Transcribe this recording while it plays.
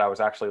I was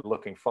actually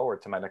looking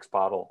forward to my next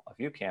bottle of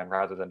UCAN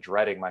rather than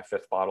dreading my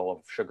fifth bottle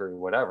of sugary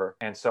whatever.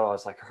 And so I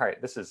was like, all right,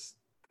 this is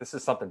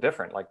something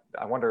different. Like,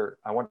 I wonder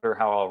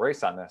how I'll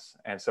race on this.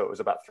 And so it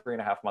was about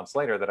 3.5 months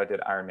later that I did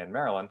Ironman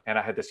Maryland, and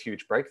I had this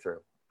huge breakthrough.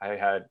 I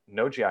had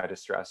no GI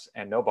distress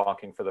and no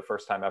bonking for the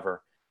first time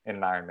ever in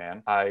an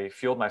Ironman. I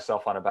fueled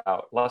myself on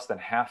about less than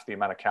half the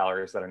amount of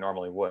calories that I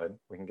normally would.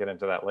 We can get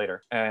into that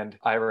later. And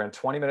I ran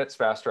 20 minutes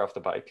faster off the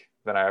bike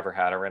than I ever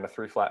had. I ran a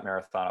 3 flat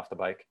marathon off the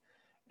bike,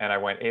 and I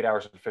went 8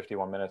 hours and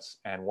 51 minutes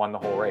and won the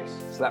whole race.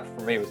 So that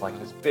for me was like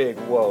this big,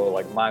 whoa,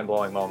 like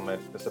mind-blowing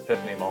moment, this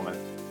epiphany moment,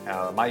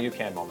 my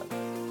UCAN moment.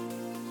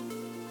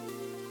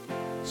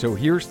 So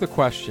here's the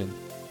question: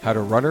 how do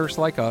runners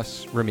like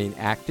us remain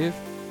active,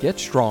 get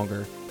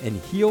stronger, and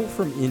heal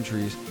from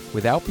injuries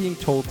without being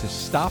told to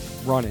stop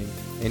running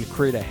and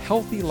create a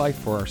healthy life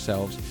for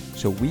ourselves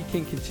so we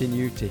can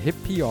continue to hit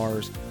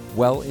PRs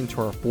well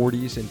into our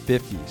 40s and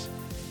 50s?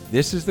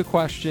 This is the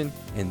question,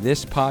 and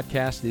this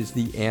podcast is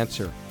the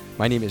answer.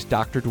 My name is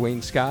Dr.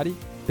 Dwayne Scotty,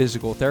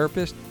 physical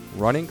therapist,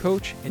 running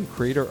coach, and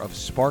creator of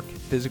Spark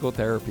Physical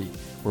Therapy,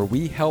 where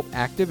we help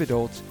active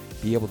adults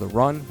be able to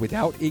run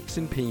without aches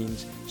and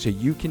pains so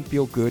you can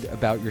feel good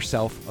about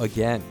yourself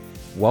again.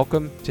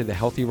 Welcome to the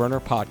Healthy Runner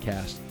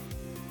Podcast.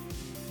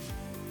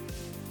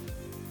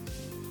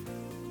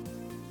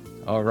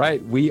 All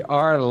right, we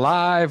are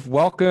live.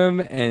 Welcome,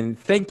 and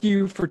thank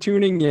you for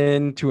tuning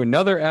in to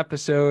another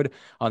episode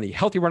on the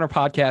Healthy Runner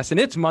Podcast. And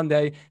it's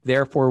Monday,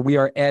 therefore we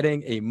are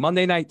adding a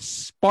Monday night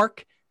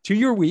spark to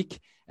your week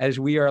as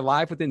we are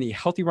live within the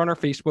Healthy Runner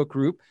Facebook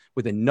group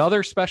with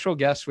another special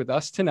guest with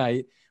us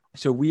tonight.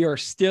 So we are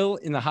still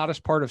in the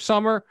hottest part of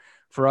summer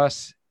for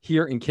us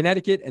here in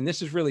Connecticut, and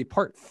this is really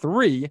part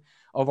 3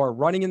 of our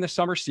Running in the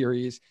Summer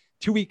series.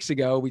 2 weeks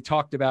ago, we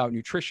talked about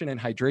nutrition and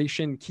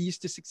hydration, keys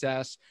to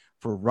success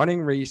for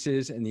running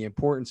races, and the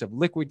importance of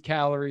liquid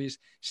calories,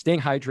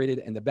 staying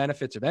hydrated, and the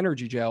benefits of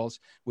energy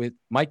gels with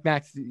Mike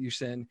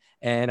Mathewson.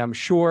 And I'm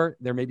sure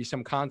there may be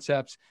some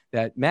concepts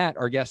that Matt,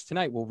 our guest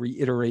tonight, will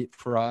reiterate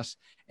for us.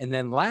 And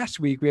then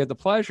last week, we had the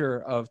pleasure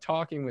of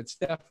talking with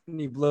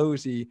Stephanie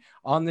Blosey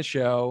on the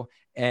show,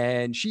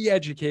 and she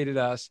educated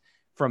us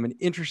from an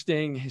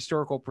interesting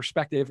historical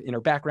perspective in her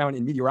background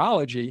in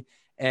meteorology,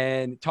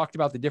 and talked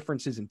about the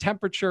differences in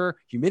temperature,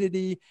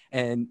 humidity,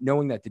 and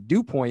knowing that the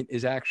dew point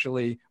is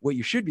actually what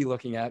you should be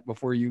looking at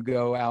before you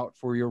go out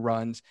for your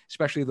runs,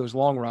 especially those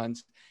long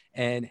runs.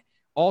 And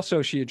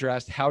also she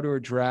addressed how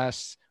to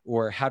dress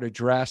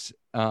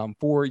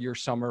for your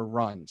summer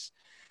runs.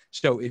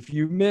 So if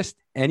you missed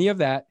any of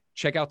that,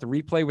 check out the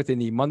replay within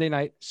the Monday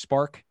Night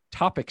Spark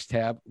Topics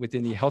tab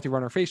within the Healthy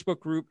Runner Facebook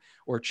group,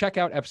 or check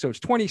out episodes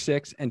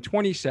 26 and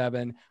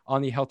 27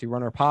 on the Healthy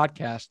Runner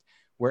Podcast,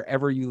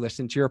 wherever you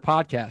listen to your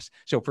podcast.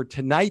 So for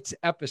tonight's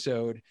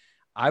episode,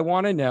 I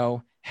want to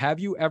know, have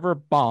you ever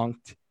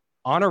bonked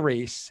on a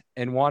race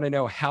and want to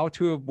know how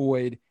to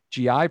avoid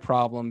GI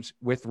problems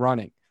with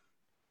running?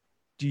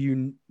 Do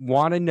you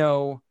want to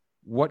know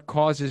what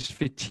causes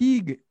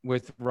fatigue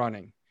with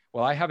running?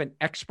 Well, I have an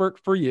expert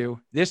for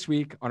you this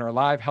week on our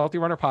live Healthy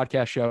Runner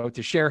Podcast show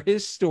to share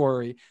his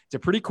story. It's a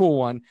pretty cool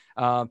one.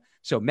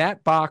 So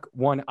Matt Bach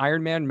won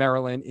Ironman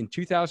Maryland in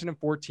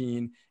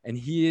 2014, and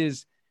he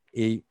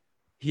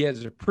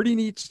has a pretty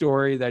neat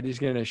story that he's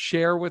going to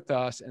share with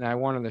us, and I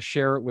wanted to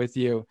share it with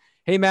you.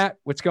 Hey, Matt,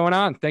 what's going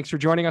on? Thanks for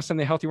joining us on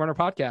the Healthy Runner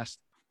Podcast.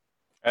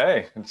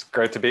 Hey, it's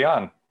great to be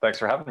on. Thanks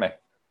for having me.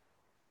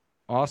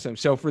 Awesome.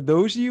 So for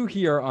those of you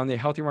here on the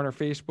Healthy Runner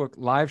Facebook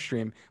live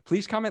stream,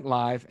 please comment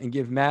live and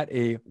give Matt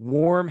a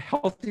warm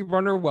Healthy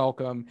Runner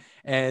welcome.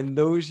 And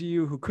those of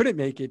you who couldn't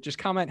make it, just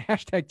comment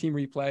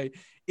 #TeamReplay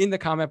in the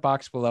comment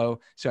box below.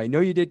 So I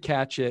know you did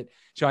catch it.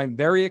 So I'm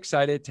very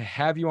excited to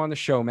have you on the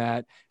show,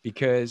 Matt,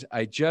 because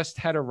I just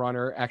had a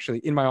runner actually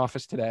in my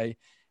office today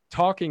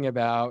talking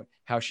about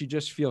how she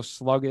just feels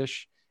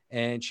sluggish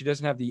and she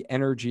doesn't have the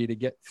energy to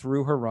get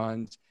through her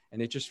runs.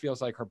 And it just feels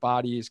like her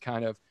body is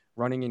kind of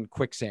running in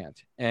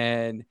quicksand.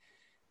 And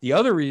the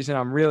other reason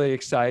I'm really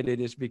excited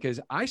is because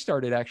I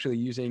started actually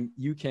using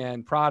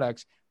UCAN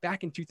products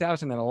back in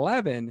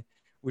 2011,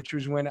 which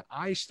was when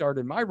I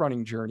started my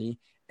running journey.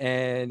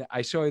 And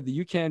I saw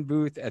the UCAN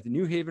booth at the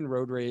New Haven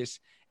Road Race,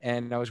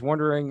 and I was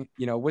wondering,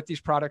 what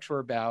these products were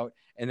about.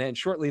 And then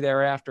shortly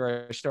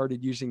thereafter, I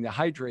started using the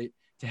Hydrate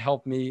to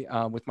help me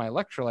with my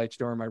electrolytes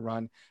during my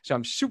run. So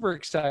I'm super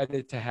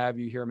excited to have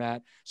you here,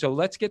 Matt. So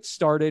let's get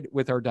started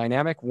with our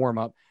dynamic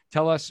warm-up.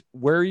 Tell us,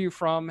 where are you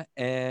from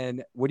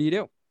and what do you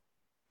do?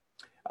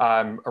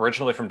 I'm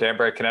originally from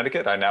Danbury,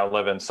 Connecticut. I now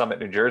live in Summit,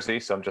 New Jersey,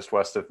 so I'm just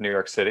west of New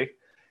York City.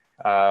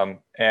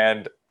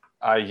 And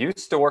I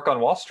used to work on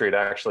Wall Street,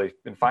 actually,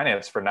 in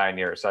finance for 9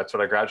 years. That's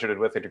what I graduated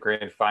with, a degree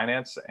in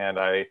finance. And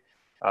I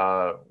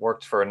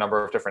worked for a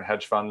number of different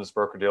hedge funds,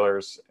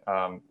 broker-dealers,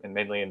 and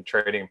mainly in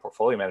trading and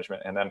portfolio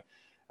management. And then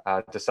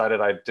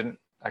decided I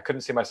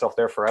couldn't see myself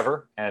there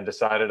forever, and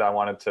decided I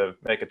wanted to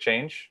make a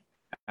change.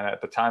 And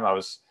at the time,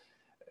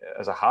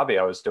 as a hobby,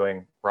 I was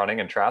doing running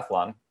and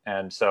triathlon.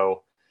 And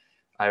so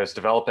I was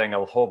developing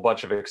a whole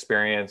bunch of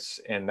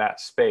experience in that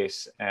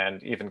space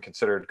and even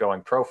considered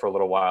going pro for a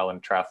little while in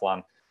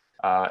triathlon.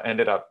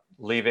 Ended up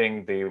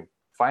leaving the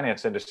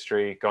finance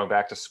industry, going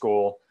back to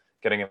school,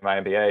 getting my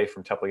MBA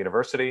from Temple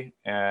University,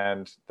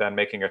 and then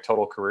making a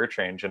total career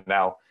change. And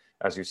now,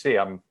 as you see,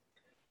 I'm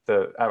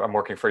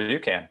working for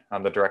UCAN.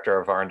 I'm the director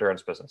of our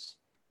endurance business.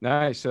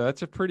 Nice. So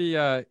that's a pretty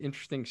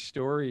interesting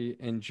story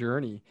and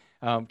journey.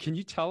 Can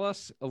you tell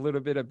us a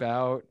little bit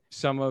about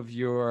some of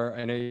your,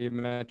 I know you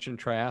mentioned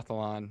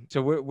triathlon.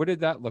 So what did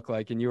that look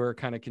like? And you were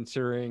kind of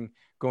considering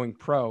going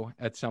pro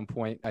at some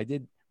point. I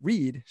did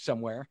read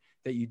somewhere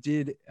that you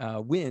did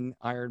win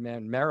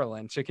Ironman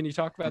Maryland. So can you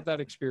talk about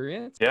that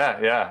experience?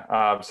 Yeah.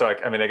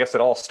 I guess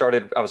it all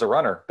started, I was a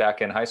runner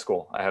back in high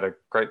school. I had a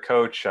great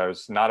coach. I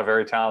was not a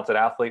very talented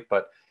athlete,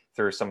 but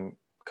through some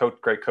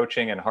great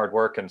coaching and hard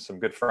work and some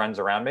good friends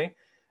around me,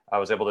 I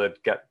was able to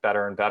get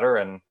better and better.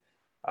 And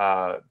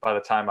by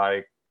the time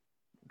I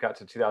got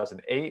to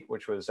 2008,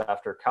 which was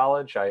after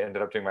college, I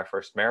ended up doing my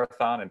first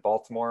marathon in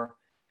Baltimore.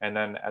 And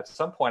then at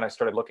some point I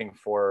started looking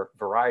for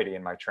variety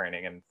in my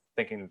training and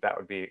thinking that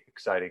would be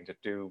exciting to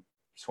do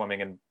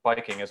swimming and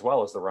biking as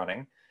well as the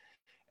running.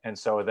 And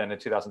so then in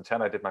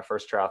 2010, I did my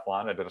first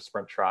triathlon. I did a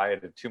sprint try. I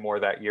did 2 more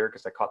that year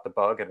because I caught the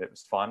bug and it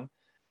was fun.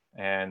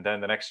 And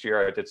then the next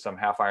year I did some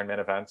half Ironman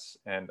events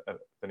and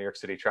the New York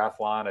City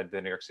Triathlon. I did the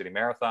New York City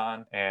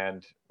Marathon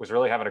and was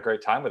really having a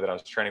great time with it. I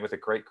was training with a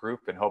great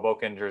group in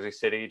Hoboken, Jersey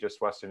City, just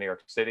west of New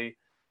York City.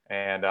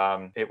 And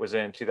it was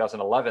in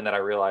 2011 that I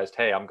realized,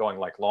 hey, I'm going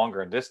like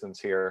longer in distance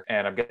here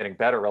and I'm getting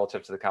better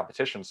relative to the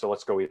competition. So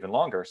let's go even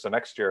longer. So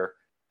next year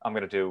I'm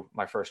going to do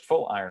my first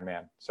full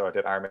Ironman. So I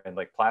did Ironman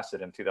Lake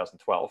Placid in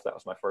 2012. That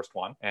was my first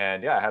one.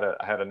 And yeah,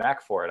 I had a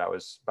knack for it. I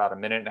was about a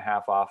minute and a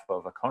half off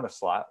of a Kona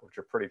slot, which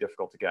are pretty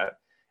difficult to get.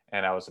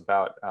 And I was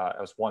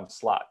 1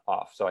 slot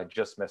off. So I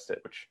just missed it,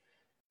 which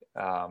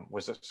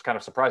was just kind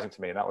of surprising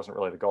to me. And that wasn't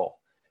really the goal.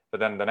 But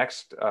then the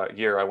next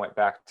year I went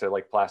back to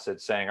Lake Placid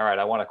saying, all right,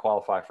 I want to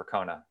qualify for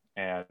Kona.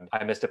 And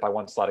I missed it by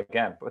 1 slot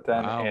again. But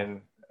then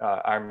in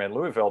Ironman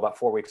Louisville, about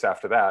 4 weeks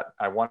after that,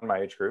 I won my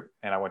age group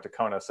and I went to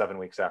Kona 7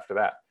 weeks after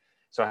that.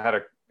 So I had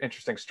an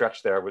interesting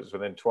stretch there. It was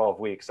within 12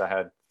 weeks. I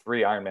had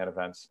 3 Ironman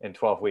events in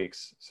 12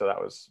 weeks. So that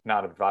was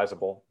not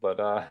advisable, but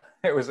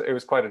it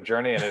was quite a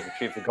journey and it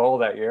achieved the goal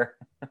that year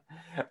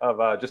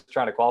of just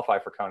trying to qualify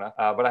for Kona.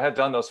 But I had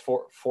done those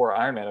four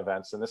Ironman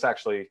events. And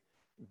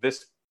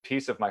this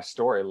piece of my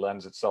story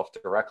lends itself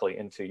directly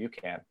into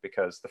UCAN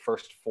because the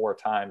first 4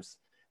 times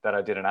that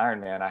I did an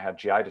Ironman, I had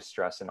GI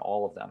distress in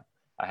all of them.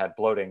 I had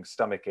bloating,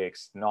 stomach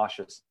aches,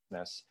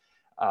 nauseousness,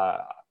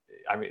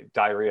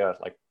 diarrhea,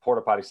 like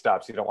porta potty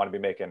stops you don't want to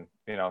be making,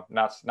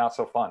 not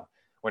so fun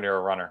when you're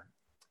a runner.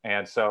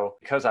 And so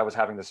because I was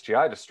having this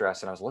GI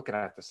distress and I was looking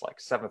at this like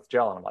 7th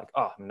gel and I'm like,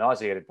 oh, I'm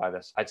nauseated by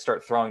this, I'd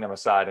start throwing them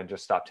aside and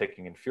just stop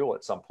taking in fuel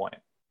at some point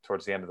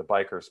towards the end of the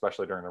bike or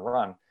especially during the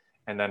run.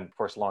 And then of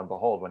course, lo and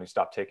behold, when you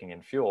stop taking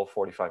in fuel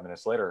 45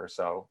 minutes later or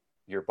so,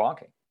 you're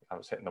bonking. I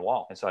was hitting the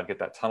wall. And so I'd get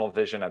that tunnel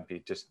vision. I'd be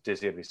just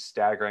dizzy. I'd be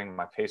staggering.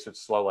 My pace would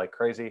slow like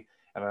crazy.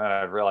 And then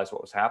I'd realize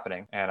what was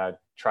happening and I'd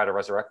try to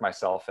resurrect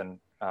myself. And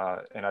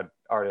I'd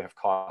already have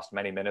cost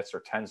many minutes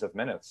or tens of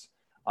minutes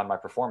on my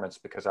performance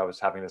because I was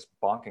having this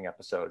bonking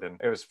episode. And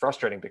it was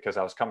frustrating because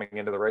I was coming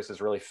into the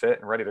races really fit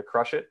and ready to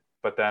crush it.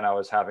 But then I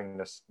was having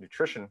this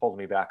nutrition hold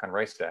me back on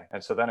race day.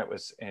 And so then it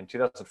was in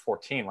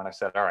 2014 when I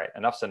said, all right,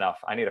 enough's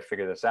enough. I need to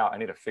figure this out. I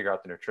need to figure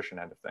out the nutrition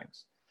end of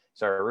things.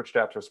 So I reached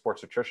out to a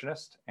sports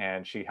nutritionist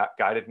and she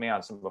guided me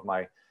on some of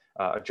my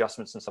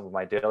adjustments in some of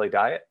my daily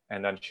diet.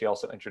 And then she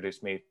also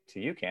introduced me to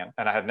UCAN.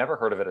 And I had never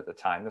heard of it at the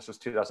time. This was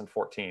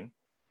 2014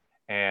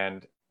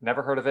 and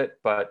never heard of it,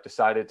 but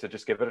decided to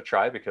just give it a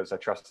try because I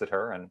trusted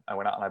her. And I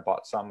went out and I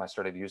bought some. I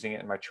started using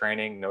it in my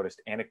training,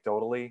 noticed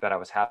anecdotally that I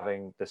was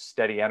having the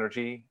steady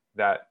energy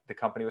that the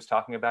company was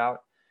talking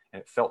about.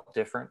 And it felt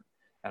different.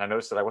 And I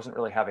noticed that I wasn't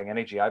really having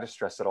any GI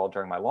distress at all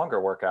during my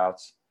longer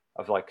workouts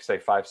of like, say,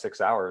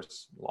 5-6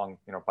 hours long,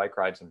 bike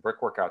rides and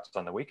brick workouts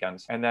on the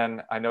weekends. And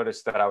then I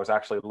noticed that I was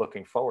actually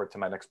looking forward to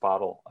my next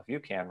bottle of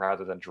UCAN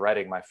rather than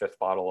dreading my 5th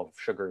bottle of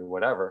sugary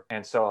whatever.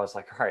 And so I was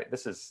like, all right,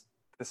 this is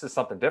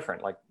something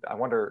different. Like, I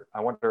wonder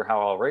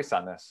how I'll race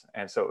on this.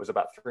 And so it was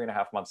about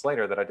 3.5 months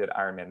later that I did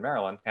Ironman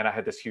Maryland and I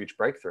had this huge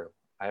breakthrough.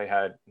 I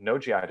had no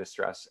GI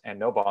distress and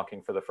no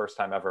bonking for the first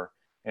time ever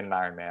in an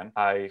Ironman.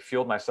 I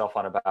fueled myself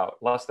on about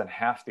less than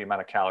half the amount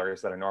of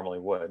calories that I normally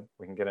would.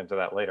 We can get into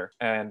that later.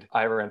 And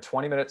I ran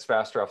 20 minutes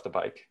faster off the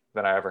bike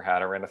than I ever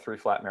had. I ran a 3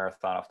 flat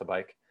marathon off the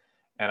bike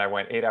and I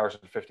went 8 hours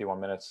and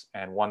 51 minutes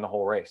and won the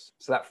whole race.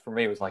 So that for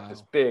me was like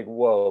this big,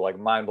 whoa, like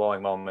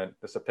mind-blowing moment,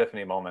 this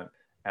epiphany moment,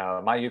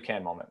 my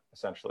UCAN moment,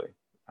 essentially,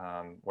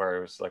 where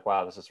it was like,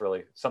 wow, this is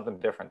really something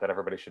different that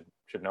everybody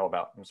should know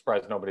about. I'm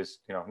surprised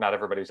not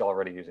everybody's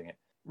already using it.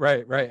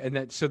 Right.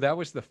 And so that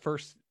was the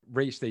first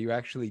race that you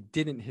actually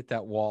didn't hit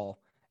that wall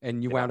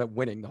and you wound up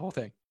winning the whole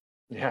thing.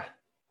 Yeah,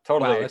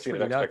 totally. Wow, that's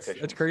pretty nuts.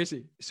 That's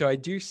crazy. So I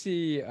do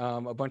see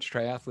a bunch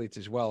of triathletes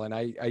as well. And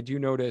I do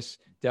notice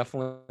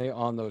definitely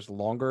on those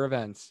longer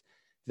events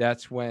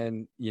that's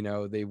when,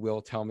 they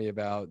will tell me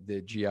about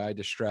the GI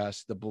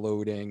distress, the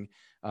bloating.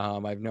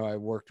 I know I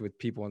worked with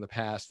people in the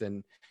past,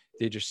 and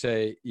they just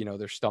say,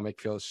 their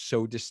stomach feels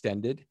so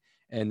distended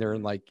and they're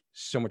in like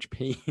so much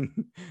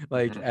pain,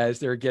 like as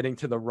they're getting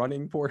to the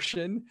running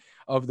portion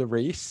of the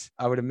race.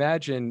 I would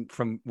imagine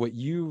from what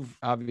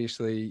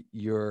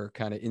you're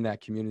kind of in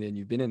that community and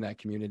you've been in that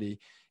community,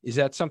 is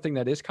that something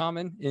that is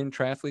common in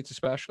triathletes,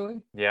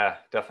 especially? Yeah,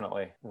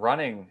 definitely.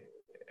 Running,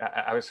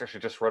 I was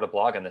actually just wrote a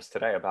blog on this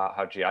today about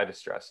how GI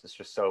distress is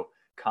just so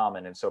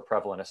common and so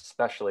prevalent,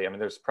 especially, I mean,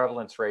 there's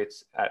prevalence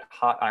rates at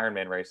hot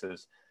Ironman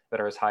races that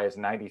are as high as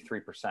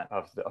 93%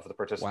 of the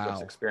participants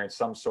experience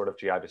some sort of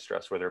GI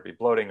distress, whether it be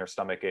bloating or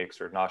stomach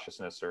aches or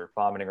nauseousness or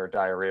vomiting or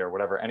diarrhea or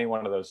whatever, any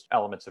one of those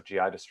elements of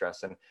GI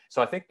distress. And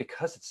so I think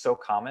because it's so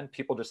common,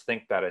 people just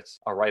think that it's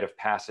a rite of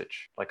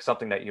passage, like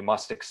something that you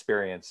must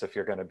experience if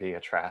you're going to be a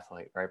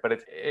triathlete, right?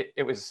 But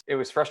it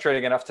was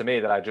frustrating enough to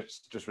me that I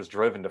just was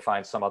driven to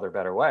find some other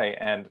better way.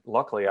 And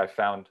luckily I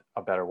found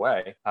a better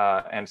way.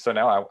 And so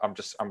now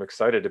I'm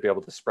excited to be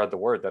able to spread the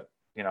word that,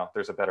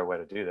 there's a better way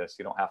to do this.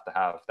 You don't have to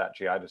have that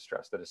GI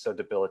distress that is so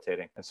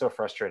debilitating and so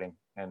frustrating,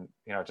 and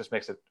it just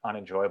makes it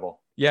unenjoyable.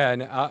 Yeah,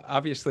 and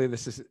obviously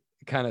this is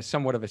kind of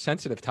somewhat of a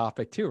sensitive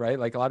topic too, right?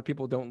 Like a lot of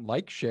people don't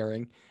like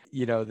sharing,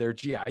 their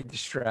GI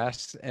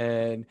distress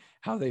and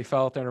how they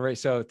felt in a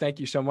race. So thank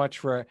you so much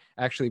for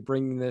actually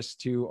bringing this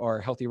to our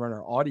Healthy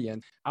Runner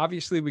audience.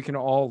 Obviously, we can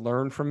all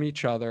learn from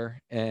each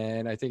other,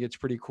 and I think it's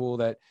pretty cool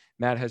that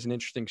Matt has an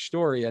interesting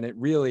story, and it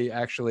really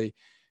actually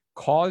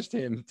caused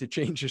him to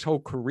change his whole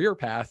career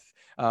path,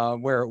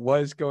 where it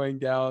was going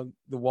down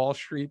the Wall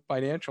Street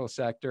financial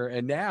sector.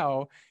 And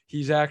now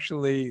he's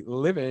actually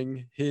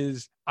living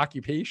his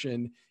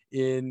occupation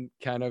in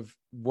kind of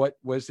what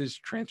was his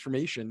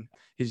transformation,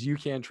 his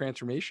UCAN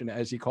transformation,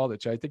 as he called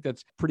it. So I think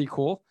that's pretty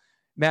cool.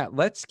 Matt,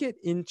 let's get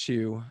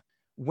into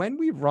when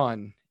we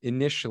run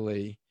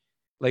initially,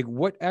 like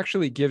what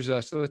actually gives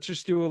us, so let's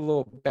just do a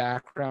little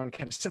background,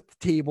 kind of set the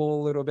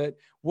table a little bit.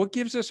 What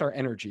gives us our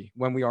energy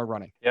when we are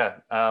running? Yeah.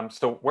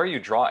 So where you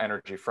draw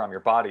energy from, your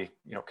body,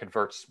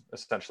 converts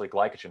essentially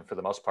glycogen for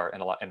the most part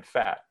and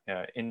fat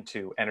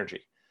into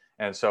energy.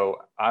 And so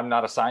I'm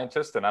not a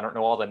scientist and I don't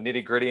know all the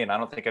nitty gritty, and I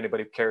don't think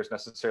anybody cares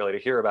necessarily to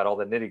hear about all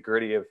the nitty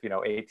gritty of,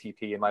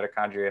 ATP and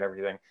mitochondria and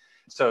everything.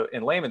 So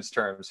in layman's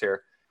terms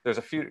here, there's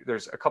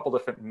a couple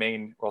different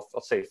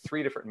I'll say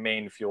 3 different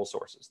main fuel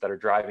sources that are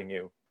driving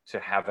you to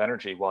have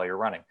energy while you're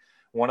running.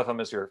 One of them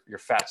is your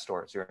fat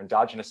stores, your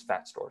endogenous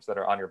fat stores that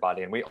are on your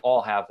body. And we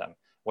all have them,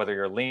 whether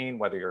you're lean,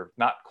 whether you're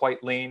not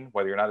quite lean,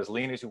 whether you're not as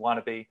lean as you want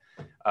to be.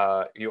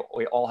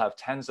 We all have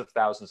tens of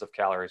thousands of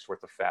calories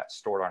worth of fat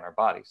stored on our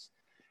bodies.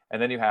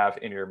 And then you have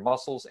in your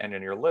muscles and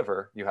in your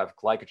liver, you have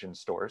glycogen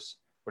stores,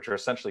 which are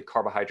essentially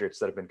carbohydrates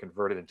that have been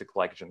converted into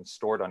glycogen and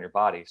stored on your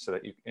body, so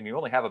that you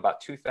only have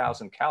about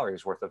 2,000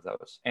 calories worth of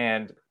those.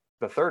 And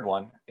the third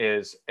one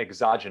is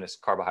exogenous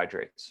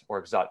carbohydrates,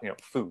 or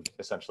food,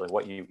 essentially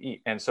what you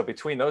eat. And so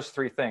between those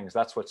 3 things,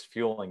 that's what's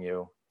fueling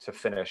you to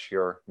finish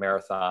your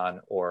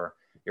marathon or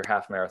your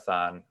half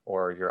marathon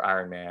or your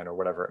Ironman or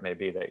whatever it may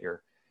be that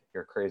your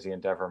crazy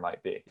endeavor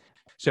might be.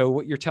 So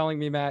what you're telling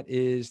me, Matt,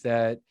 is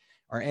that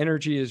our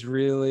energy is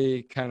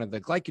really kind of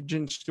the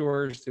glycogen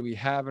stores that we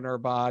have in our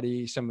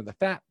body, some of the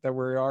fat that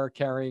we are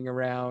carrying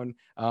around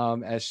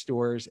as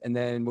stores, and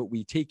then what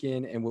we take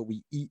in and what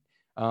we eat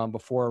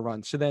before a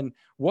run. So then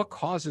what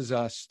causes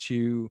us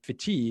to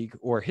fatigue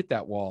or hit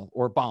that wall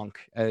or bonk,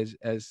 as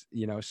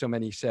so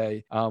many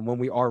say, when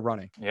we are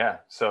running? Yeah.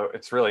 So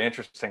it's really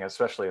interesting,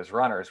 especially as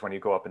runners, when you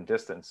go up in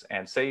distance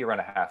and say you run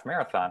a half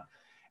marathon,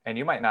 and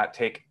you might not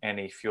take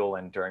any fuel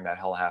in during that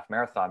whole half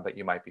marathon, but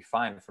you might be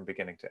fine from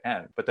beginning to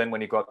end. But then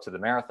when you go up to the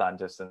marathon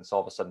distance,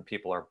 all of a sudden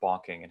people are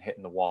bonking and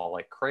hitting the wall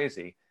like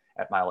crazy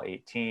at mile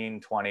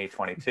 18, 20,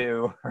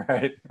 22,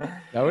 right?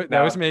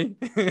 That was me.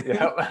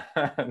 Yeah.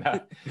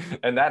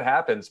 And that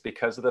happens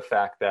because of the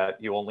fact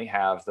that you only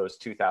have those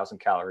 2,000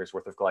 calories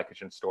worth of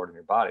glycogen stored in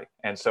your body.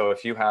 And so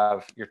if you're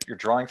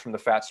drawing from the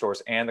fat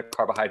stores and the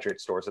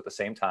carbohydrate stores at the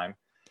same time,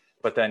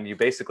 but then you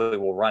basically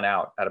will run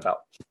out at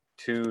about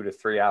 2 to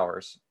 3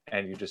 hours,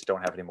 and you just don't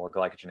have any more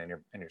glycogen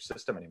in your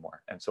system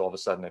anymore. And so all of a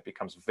sudden it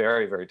becomes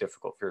very, very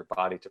difficult for your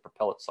body to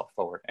propel itself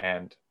forward.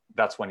 And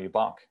that's when you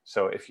bonk.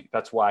 So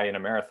that's why in a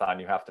marathon,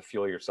 you have to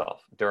fuel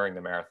yourself during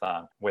the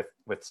marathon with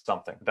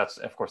something. That's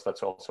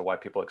also why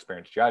people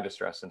experience GI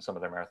distress in some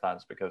of their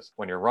marathons, because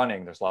when you're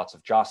running, there's lots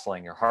of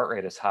jostling, your heart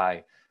rate is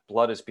high,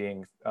 blood is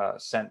being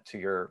sent to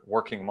your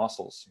working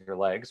muscles, your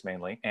legs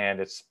mainly, and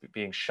it's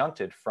being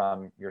shunted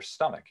from your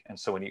stomach. And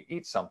so when you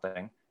eat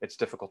something, it's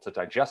difficult to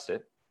digest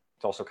it.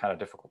 It's also kind of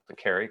difficult to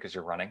carry because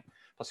you're running.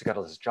 Plus you got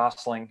all this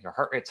jostling, your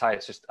heart rate's high.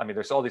 It's just,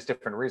 there's all these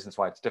different reasons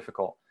why it's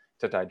difficult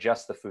to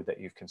digest the food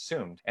that you've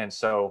consumed. And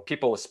so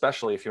people,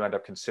 especially if you end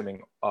up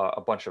consuming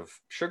a bunch of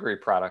sugary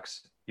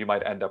products, you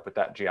might end up with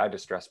that GI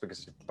distress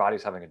because your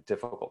body's having a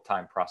difficult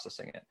time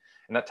processing it.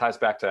 And that ties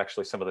back to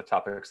actually some of the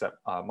topics that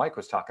Mike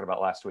was talking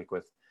about last week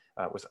with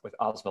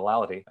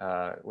osmolality,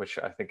 which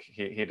I think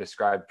he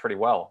described pretty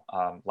well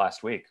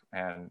last week.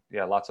 And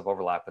yeah, lots of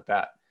overlap with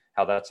that.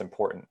 how that's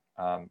important,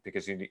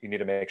 because you need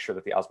to make sure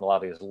that the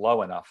osmolality is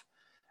low enough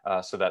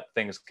so that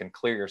things can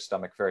clear your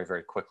stomach very,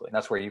 very quickly. And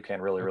that's where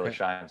UCAN really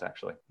shines,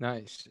 actually.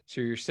 Nice.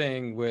 So you're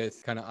saying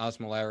with kind of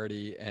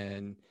osmolarity,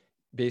 and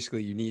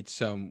basically you need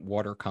some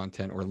water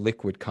content or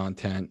liquid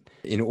content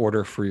in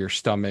order for your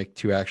stomach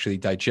to actually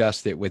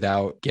digest it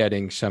without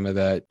getting some of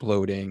that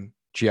bloating,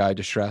 GI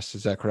distress.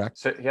 Is that correct?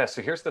 So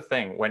here's the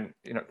thing. When,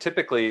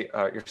 typically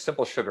your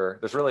simple sugar,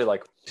 there's really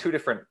like two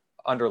different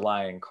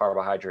underlying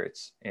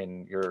carbohydrates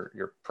in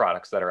your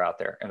products that are out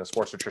there in the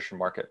sports nutrition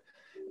market.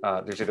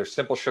 There's either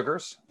simple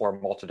sugars or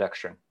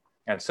maltodextrin.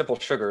 And simple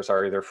sugars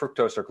are either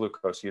fructose or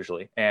glucose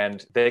usually,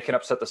 and they can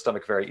upset the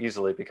stomach very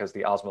easily because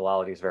the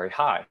osmolality is very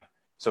high.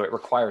 So it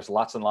requires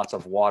lots and lots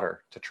of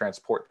water to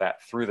transport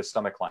that through the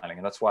stomach lining.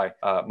 And that's why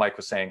Mike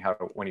was saying how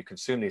when you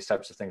consume these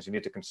types of things, you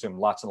need to consume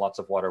lots and lots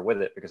of water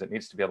with it, because it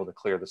needs to be able to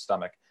clear the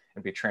stomach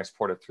and be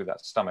transported through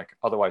that stomach.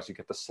 Otherwise, you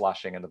get the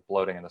sloshing and the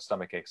bloating and the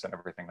stomach aches and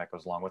everything that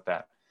goes along with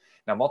that.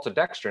 Now,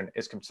 maltodextrin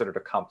is considered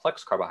a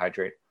complex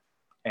carbohydrate,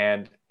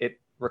 and it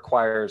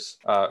requires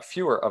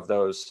fewer of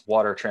those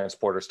water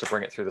transporters to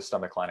bring it through the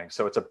stomach lining.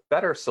 So it's a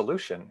better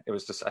solution. It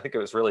was just, I think it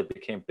was really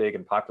became big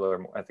and popular.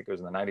 I think it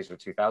was in the 90s or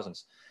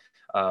 2000s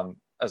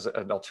as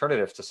an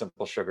alternative to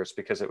simple sugars,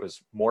 because it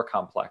was more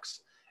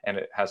complex and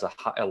it has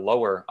a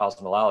lower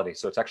osmolality.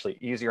 So it's actually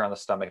easier on the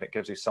stomach, and it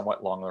gives you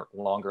somewhat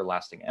longer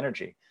lasting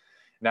energy.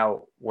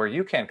 Now, where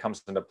UCAN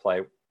comes into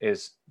play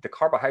is the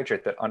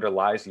carbohydrate that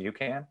underlies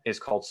UCAN is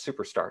called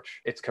superstarch.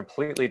 It's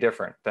completely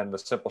different than the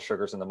simple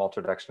sugars and the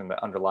maltodextrin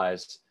that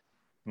underlies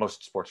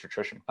most sports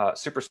nutrition.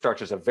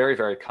 Superstarch is a very,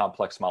 very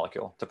complex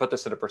molecule. To put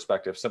this into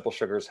perspective, simple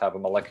sugars have a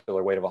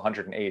molecular weight of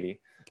 180.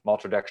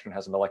 Maltodextrin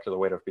has a molecular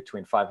weight of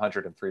between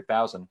 500 and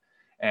 3,000.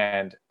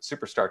 And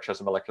superstarch has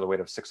a molecular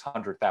weight of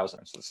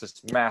 600,000. So it's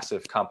this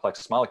massive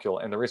complex molecule.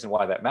 And the reason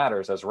why that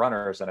matters as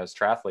runners and as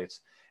triathletes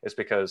is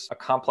because a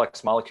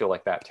complex molecule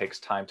like that takes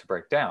time to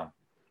break down.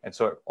 And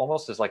so it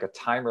almost is like a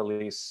time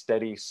release,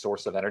 steady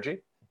source of energy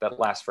that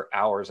lasts for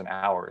hours and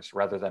hours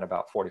rather than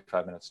about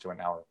 45 minutes to an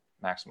hour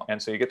maximum.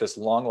 And so you get this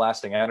long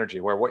lasting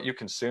energy where what you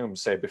consume,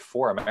 say,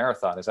 before a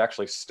marathon is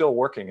actually still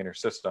working in your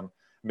system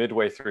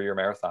midway through your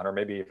marathon, or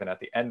maybe even at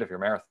the end of your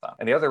marathon.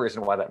 And the other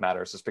reason why that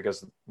matters is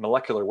because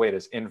molecular weight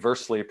is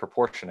inversely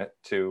proportionate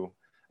to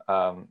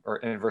or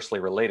inversely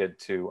related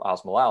to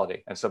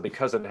osmolality. And so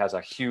because it has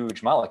a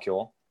huge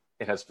molecule,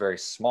 it has very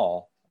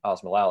small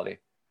osmolality,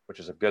 which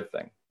is a good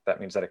thing. That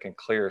means that it can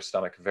clear your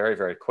stomach very,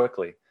 very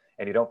quickly.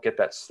 And you don't get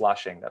that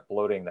sloshing, that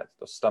bloating,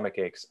 those stomach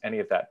aches, any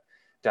of that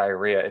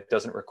diarrhea. It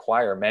doesn't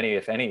require many,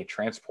 if any,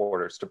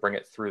 transporters to bring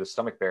it through the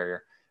stomach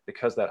barrier,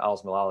 because that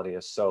osmolality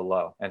is so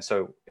low. And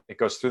so it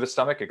goes through the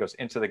stomach, it goes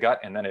into the gut,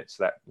 and then it's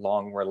that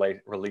long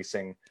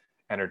releasing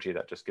energy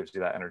that just gives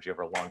you that energy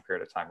over a long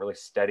period of time. Really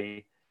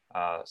steady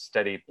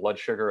blood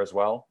sugar as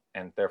well.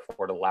 And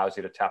therefore it allows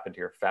you to tap into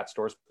your fat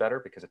stores better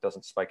because it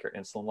doesn't spike your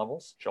insulin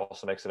levels, which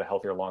also makes it a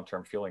healthier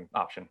long-term fueling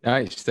option.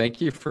 Nice.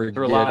 Thank you for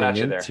getting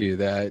into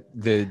that,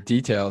 the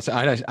details.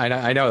 I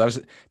know that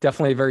was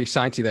definitely very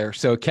sciencey there.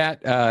 So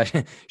Kat,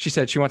 she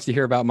said she wants to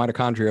hear about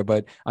mitochondria,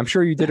 but I'm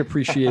sure you did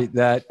appreciate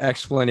that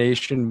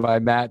explanation by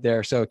Matt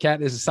there. So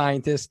Kat is a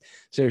scientist,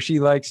 so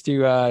she likes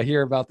to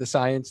hear about the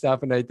science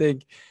stuff. And I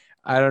think,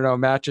 I don't know,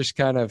 Matt just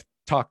kind of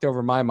talked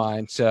over my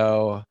mind.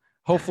 So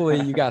hopefully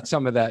you got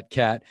some of that,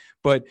 Kat.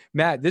 But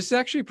Matt, this is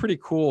actually pretty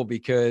cool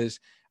because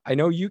I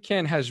know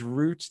UCAN has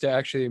roots to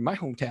actually my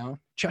hometown,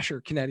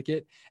 Cheshire,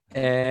 Connecticut.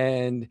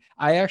 And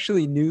I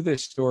actually knew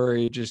this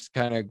story just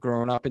kind of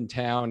growing up in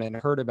town and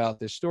heard about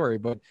this story.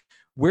 But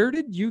where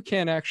did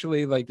UCAN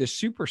actually, like the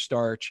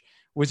superstarch,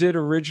 was it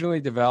originally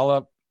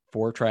developed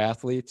for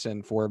triathletes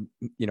and for,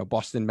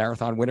 Boston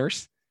Marathon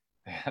winners?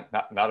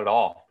 Not at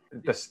all.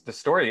 The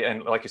story,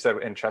 and like you said,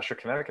 in Cheshire,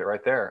 Connecticut,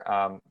 right there,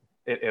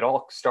 it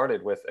all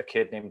started with a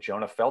kid named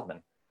Jonah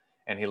Feldman,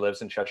 and he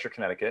lives in Cheshire,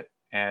 Connecticut.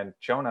 And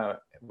Jonah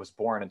was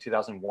born in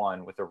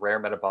 2001 with a rare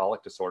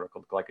metabolic disorder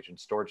called glycogen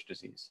storage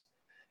disease.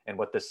 And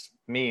what this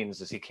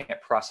means is he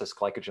can't process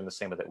glycogen the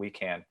same way that we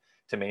can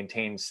to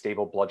maintain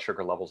stable blood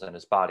sugar levels in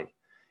his body.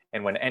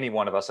 And when any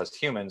one of us as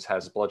humans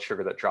has blood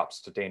sugar that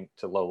drops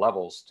to low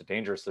levels, to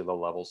dangerously low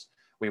levels,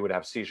 we would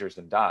have seizures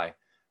and die.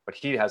 But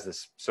he has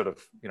this sort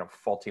of,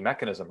 faulty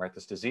mechanism, right?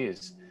 This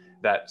disease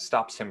that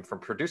stops him from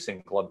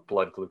producing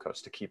blood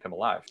glucose to keep him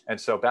alive.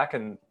 And so back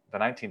in the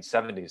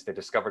 1970s, they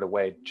discovered a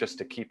way just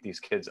to keep these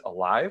kids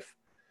alive,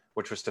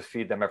 which was to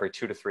feed them every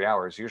 2 to 3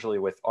 hours, usually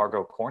with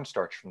Argo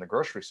cornstarch from the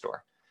grocery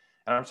store.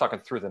 And I'm talking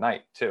through the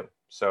night too.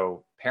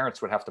 So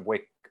parents would have to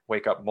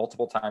wake up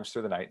multiple times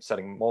through the night,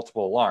 setting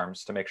multiple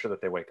alarms to make sure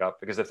that they wake up,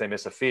 because if they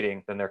miss a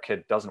feeding, then their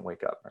kid doesn't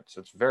wake up. Right? So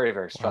it's very,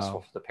 very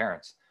stressful for the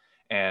parents.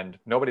 And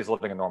nobody's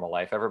living a normal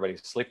life.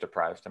 Everybody's sleep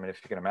deprived. I mean, if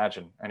you can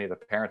imagine any of the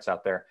parents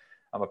out there,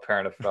 I'm a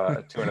parent of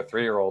a 2 and a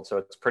 3-year-old, so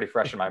it's pretty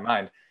fresh in my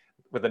mind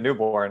with a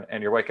newborn,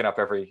 and you're waking up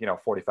every,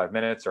 45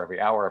 minutes or every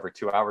hour, every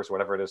 2 hours,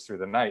 whatever it is through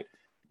the night,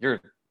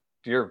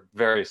 you're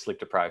very sleep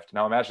deprived.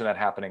 Now imagine that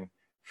happening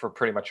for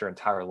pretty much your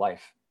entire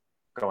life,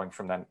 going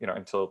from then,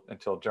 until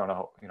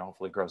Jonah,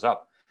 hopefully grows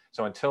up.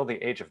 So until the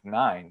age of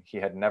 9, he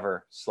had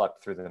never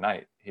slept through the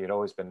night. He had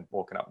always been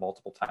woken up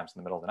multiple times in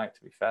the middle of the night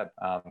to be fed.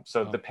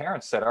 So the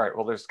parents said, all right,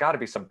 well, there's got to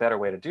be some better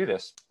way to do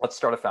this. Let's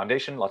start a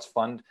foundation. Let's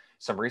fund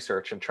some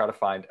research and try to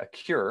find a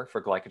cure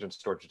for glycogen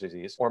storage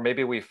disease, or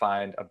maybe we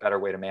find a better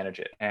way to manage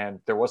it. And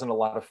there wasn't a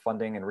lot of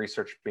funding and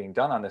research being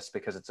done on this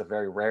because it's a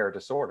very rare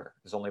disorder.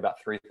 There's only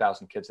about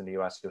 3,000 kids in the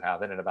US who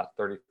have it and about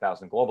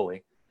 30,000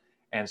 globally.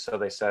 And so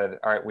they said,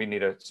 all right, we need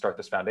to start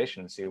this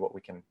foundation and see what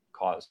we can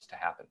cause to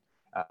happen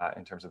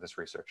in terms of this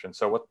research. And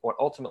so what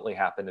ultimately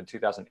happened in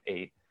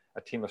 2008,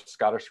 a team of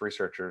Scottish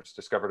researchers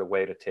discovered a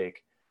way to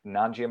take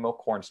non-GMO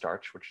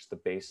cornstarch, which is the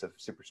base of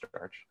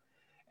superstarch,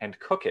 and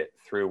cook it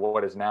through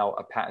what is now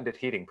a patented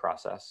heating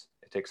process.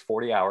 It takes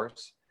 40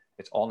 hours.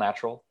 It's all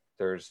natural.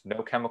 There's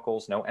no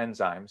chemicals, no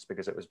enzymes,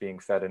 because it was being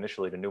fed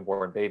initially to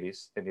newborn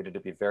babies. It needed to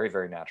be very,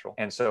 very natural.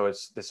 And so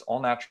it's this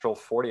all natural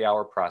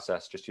 40-hour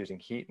process just using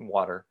heat and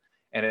water.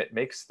 And it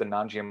makes the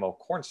non-GMO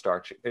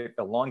cornstarch, it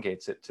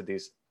elongates it to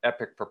these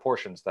epic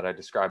proportions that I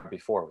described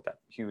before with that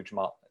huge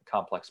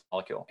complex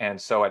molecule. And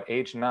so at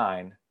age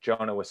 9,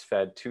 Jonah was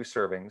fed 2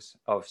 servings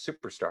of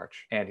superstarch,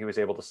 and he was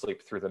able to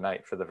sleep through the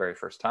night for the very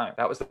first time.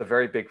 That was the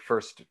very big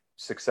first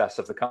success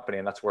of the company,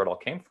 and that's where it all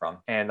came from.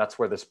 And that's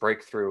where this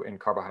breakthrough in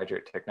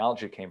carbohydrate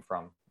technology came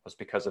from, was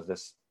because of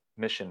this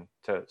mission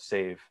to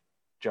save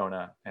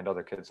Jonah and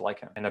other kids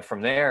like him. And then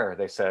from there,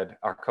 they said,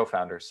 our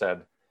co-founders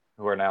said,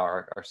 who are now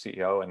our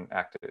CEO and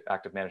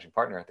active managing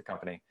partner at the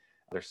company,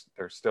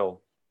 they're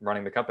still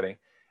running the company.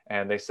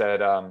 And they said,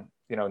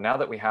 now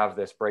that we have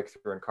this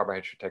breakthrough in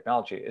carbohydrate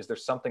technology, is there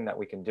something that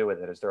we can do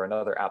with it? Is there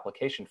another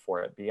application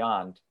for it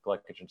beyond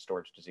glycogen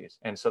storage disease?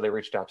 And so they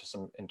reached out to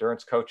some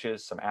endurance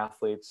coaches, some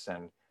athletes,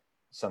 and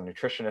some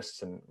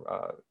nutritionists, and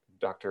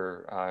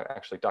Dr.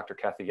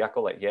 Kathy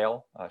Yeckel at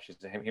Yale. She's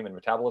a human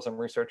metabolism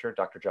researcher,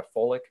 Dr. Jeff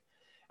Folick,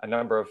 a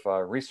number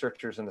of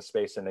researchers in the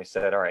space. And they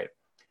said, all right,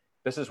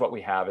 this is what we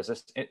have. Is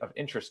this of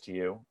interest to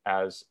you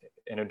as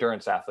an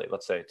endurance athlete,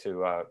 let's say,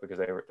 because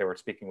they were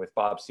speaking with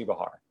Bob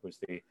Seebohar, who's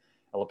the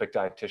Olympic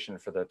dietitian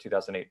for the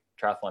 2008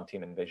 triathlon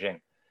team in Beijing.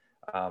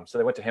 So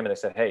they went to him and they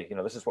said, hey,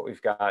 this is what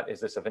we've got.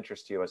 Is this of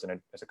interest to you as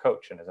a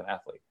coach and as an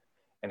athlete?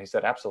 And he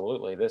said,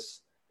 absolutely.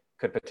 This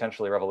could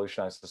potentially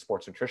revolutionize the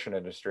sports nutrition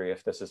industry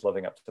if this is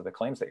living up to the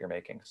claims that you're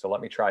making. So let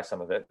me try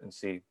some of it and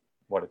see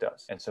what it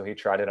does. And so he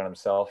tried it on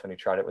himself and he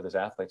tried it with his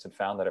athletes and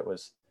found that it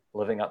was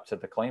living up to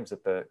the claims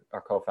that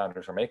our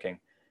co-founders are making,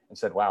 and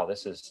said, wow,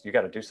 you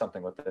got to do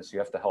something with this. You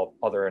have to help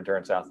other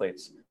endurance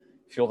athletes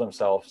fuel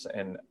themselves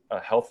in a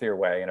healthier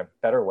way, in a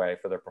better way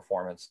for their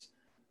performance.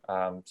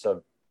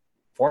 So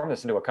form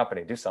this into a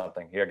company, do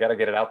something. You got to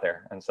get it out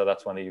there. And so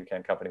that's when the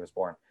UCAN company was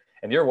born.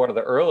 And you're one of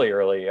the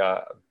early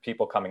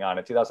people coming on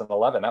in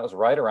 2011. That was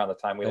right around the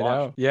time we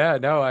launched. Yeah,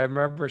 no, I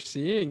remember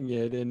seeing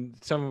it in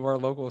some of our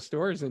local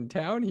stores in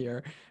town here.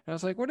 And I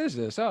was like, what is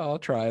this? Oh, I'll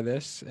try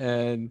this.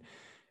 And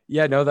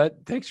yeah, no,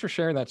 thanks for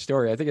sharing that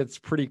story. I think it's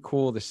pretty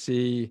cool to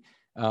see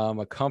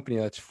a company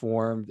that's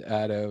formed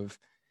out of,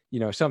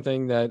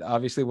 something that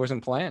obviously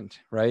wasn't planned,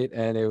 right?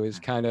 And it was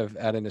kind of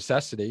out of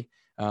necessity.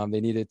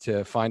 They needed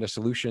to find a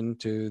solution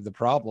to the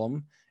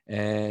problem.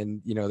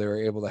 And, they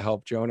were able to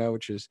help Jonah,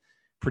 which is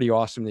pretty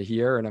awesome to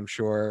hear. And I'm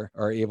sure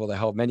are able to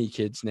help many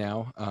kids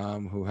now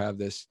who have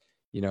this,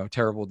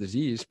 terrible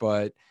disease.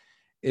 But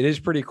it is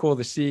pretty cool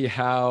to see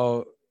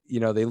how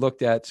they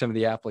looked at some of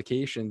the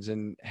applications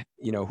and,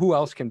 who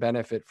else can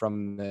benefit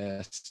from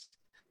this.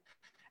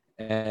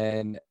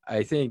 And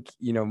I think,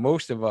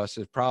 most of us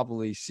have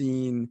probably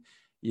seen,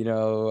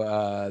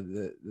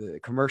 the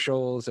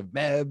commercials of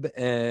MEB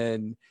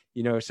and,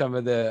 some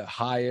of the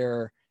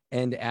higher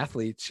end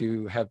athletes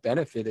who have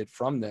benefited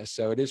from this.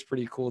 So it is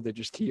pretty cool to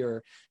just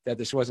hear that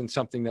this wasn't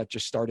something that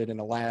just started in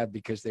a lab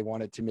because they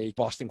wanted to make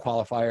Boston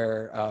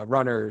qualifier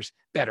runners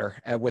better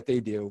at what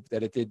they do,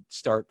 that it did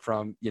start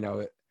from,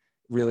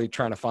 really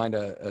trying to find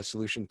a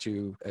solution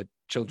to a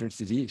children's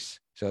disease.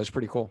 So that's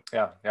pretty cool.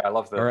 Yeah. I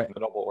love the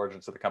noble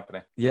origins of the company.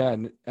 Yeah,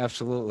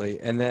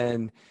 absolutely. And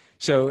then,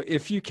 so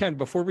if you can,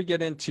 before we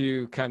get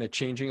into kind of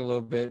changing a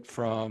little bit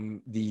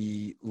from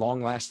the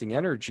long lasting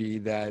energy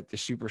that the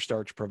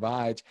superstarch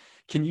provides,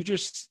 can you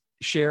just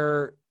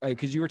share,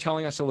 because you were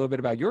telling us a little bit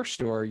about your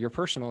story, your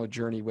personal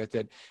journey with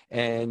it.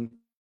 And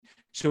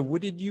so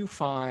what did you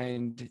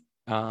find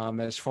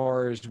as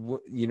far as,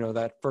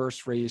 that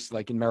first race,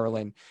 like in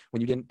Maryland,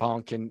 when you didn't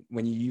bonk and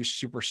when you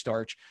used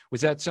superstarch,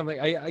 was that something,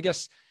 I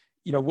guess,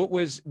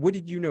 what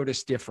did you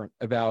notice different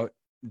about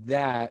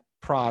that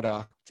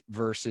product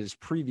versus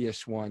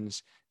previous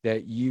ones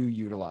that you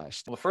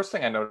utilized? Well, the first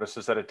thing I noticed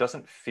is that it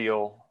doesn't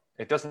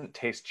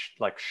taste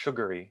like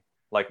sugary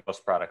like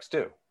most products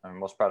do. I mean,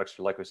 most products,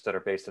 like we said, are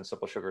based in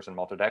simple sugars and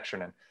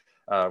maltodextrin.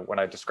 And when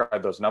I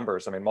describe those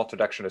numbers, I mean,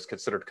 maltodextrin is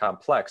considered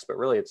complex, but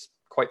really it's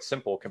quite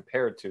simple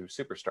compared to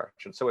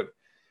superstarch. And so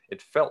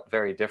it felt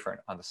very different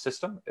on the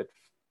system.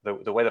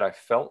 The way that I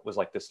felt was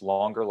like this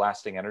longer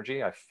lasting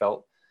energy. I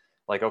felt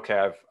like,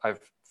 okay, I've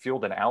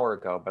fueled an hour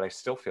ago, but I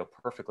still feel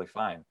perfectly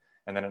fine.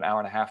 And then an hour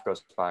and a half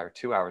goes by or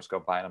 2 hours go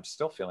by and I'm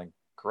still feeling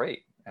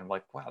great. And I'm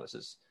like, wow, this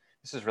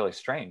is really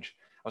strange.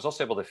 was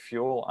also able to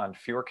fuel on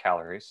fewer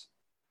calories,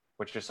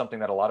 which is something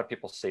that a lot of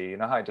people see. You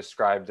know how I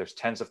described there's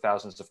tens of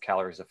thousands of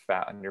calories of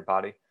fat in your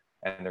body,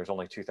 and there's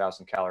only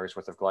 2,000 calories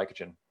worth of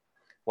glycogen.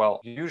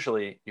 Well,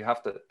 usually you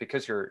have to,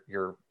 because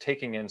you're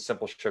taking in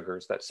simple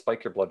sugars that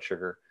spike your blood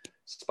sugar,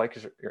 spike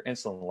your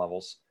insulin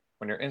levels.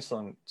 When your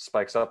insulin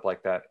spikes up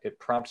like that, it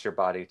prompts your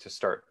body to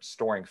start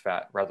storing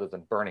fat rather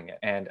than burning it.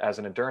 And as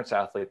an endurance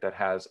athlete that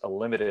has a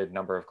limited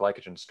number of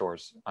glycogen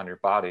stores on your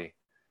body,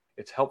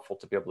 it's helpful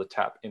to be able to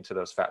tap into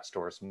those fat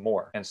stores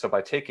more. And so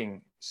by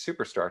taking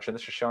super starch, and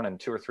this is shown in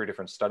 2 or 3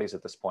 different studies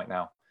at this point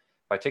now,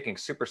 by taking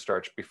super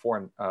starch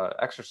before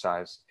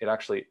exercise, it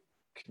actually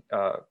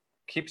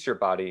keeps your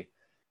body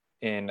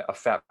in a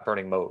fat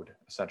burning mode,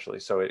 essentially.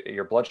 So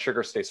your blood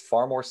sugar stays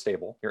far more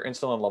stable. Your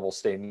insulin levels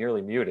stay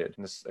nearly muted.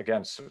 And this,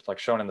 again, like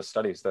shown in the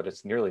studies that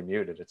it's nearly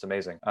muted. It's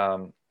amazing.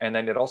 And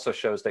then it also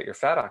shows that your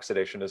fat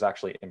oxidation is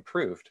actually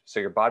improved. So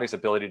your body's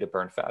ability to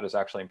burn fat is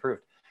actually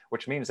improved,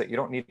 which means that you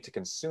don't need to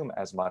consume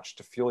as much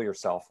to fuel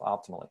yourself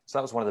optimally. So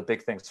that was one of the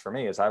big things for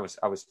me, is I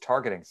was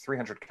targeting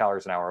 300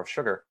 calories an hour of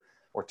sugar,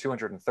 or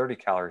 230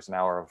 calories an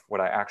hour of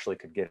what I actually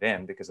could get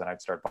in, because then I'd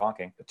start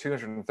bonking.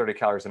 230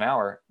 calories an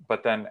hour,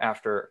 but then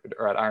at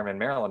Ironman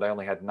Maryland, I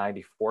only had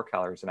 94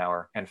 calories an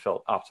hour and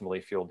felt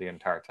optimally fueled the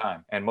entire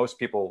time. And most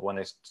people, when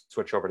they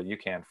switch over to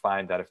UCAN,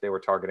 find that if they were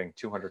targeting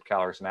 200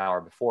 calories an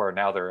hour before,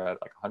 now they're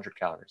at like 100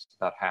 calories,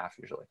 about half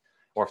usually.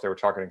 Or if they were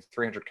targeting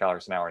 300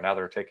 calories an hour, now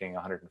they're taking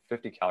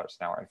 150 calories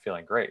an hour and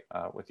feeling great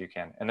with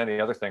UCAN. And then the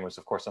other thing was,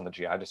 of course, on the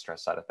GI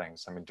distress side of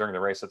things. I mean, during the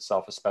race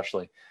itself,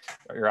 especially,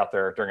 you're out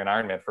there during an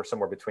Ironman for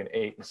somewhere between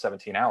 8 and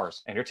 17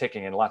 hours, and you're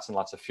taking in lots and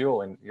lots of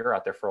fuel, and you're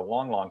out there for a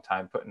long, long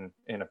time, putting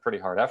in a pretty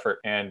hard effort.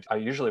 And I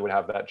usually would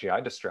have that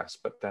GI distress,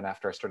 but then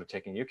after I started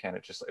taking UCAN,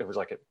 it was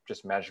like it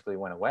just magically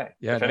went away.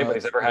 Yeah, if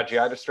anybody's ever had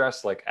GI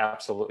distress, like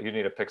absolutely, you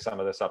need to pick some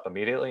of this up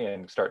immediately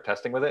and start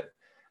testing with it.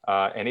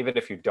 And even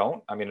if you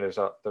don't, I mean,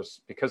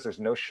 because there's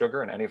no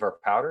sugar in any of our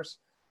powders,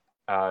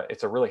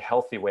 it's a really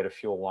healthy way to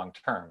fuel long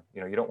term.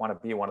 You know, you don't want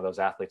to be one of those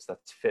athletes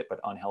that's fit but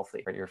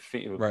unhealthy. Right?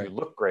 You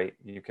look great,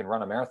 you can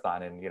run a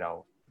marathon, and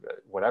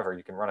whatever,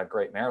 you can run a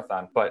great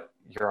marathon, but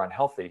you're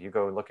unhealthy. You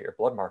go look at your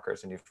blood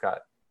markers, and you've got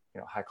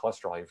high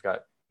cholesterol, you've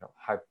got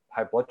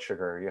high blood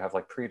sugar, you have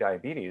like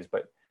pre-diabetes,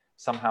 but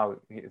somehow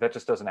that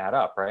just doesn't add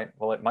up, right?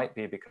 Well, it might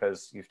be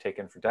because you've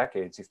taken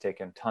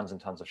tons and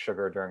tons of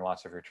sugar during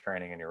lots of your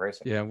training and your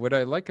racing. Yeah. What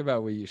I like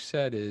about what you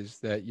said is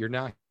that you're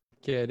not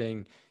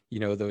getting,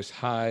 those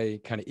high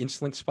kind of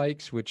insulin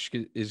spikes, which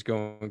is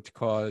going to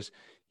cause,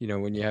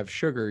 when you have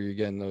sugar, you're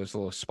getting those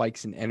little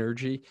spikes in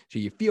energy. So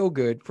you feel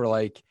good for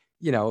like,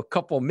 a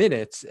couple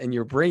minutes, and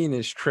your brain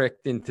is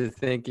tricked into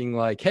thinking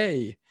like,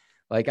 hey,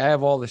 like I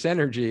have all this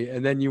energy,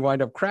 and then you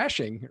wind up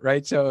crashing,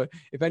 right? So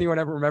if anyone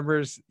ever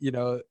remembers,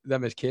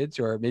 them as kids,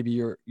 or maybe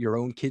your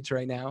own kids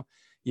right now,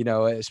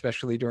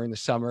 especially during the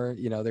summer,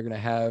 they're going to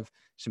have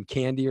some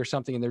candy or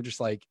something, and they're just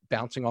like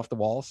bouncing off the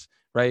walls,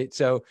 right?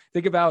 So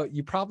think about,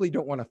 you probably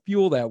don't want to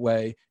fuel that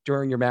way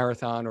during your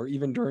marathon or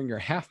even during your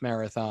half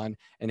marathon,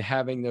 and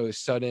having those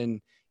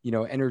sudden,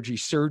 energy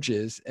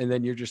surges, and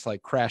then you're just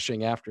like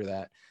crashing after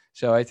that.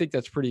 So I think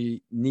that's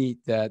pretty neat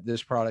that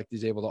this product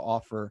is able to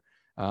offer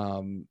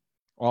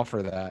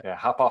that. Yeah,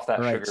 hop off that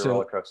sugar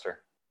roller coaster.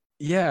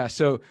 Yeah,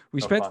 so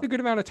we spent a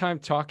good amount of time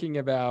talking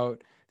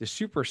about the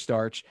super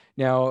starch.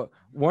 Now,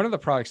 one of the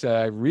products that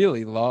I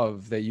really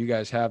love that you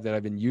guys have that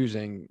I've been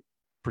using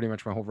pretty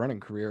much my whole running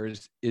career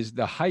is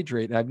the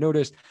Hydrate. And I've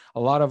noticed a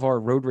lot of our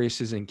road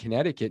races in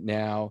Connecticut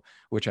now,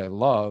 which I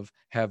love,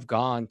 have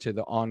gone to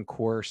the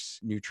on-course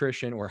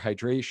nutrition or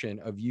hydration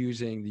of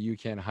using the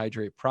UCAN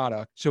Hydrate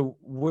product. So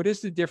what is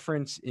the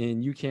difference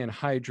in UCAN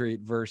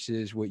Hydrate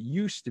versus what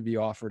used to be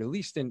offered, at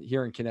least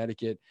here in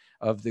Connecticut,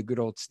 of the good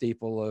old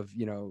staple of,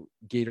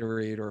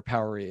 Gatorade or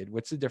Powerade?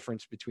 What's the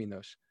difference between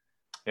those?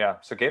 Yeah,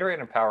 so Gatorade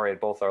and Powerade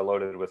both are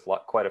loaded with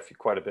quite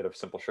a bit of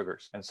simple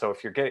sugars, and so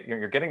if you're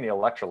getting the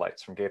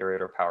electrolytes from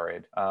Gatorade or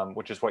Powerade,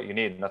 which is what you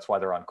need, and that's why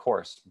they're on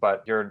course,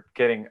 but you're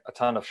getting a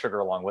ton of sugar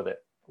along with it,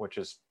 which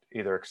is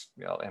either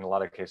in a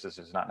lot of cases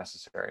is not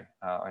necessary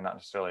or not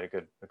necessarily a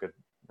good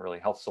really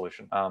health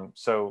solution.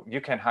 So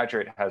UCAN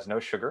Hydrate has no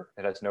sugar,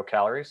 it has no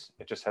calories,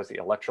 it just has the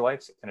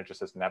electrolytes, and it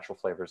just has natural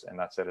flavors, and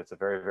that's it. It's a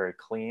very, very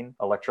clean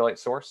electrolyte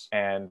source,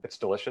 and it's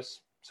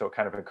delicious. So it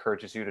kind of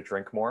encourages you to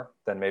drink more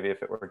than maybe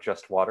if it were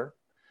just water.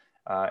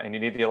 And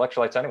you need the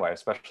electrolytes anyway,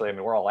 especially, I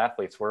mean, we're all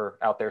athletes. We're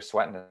out there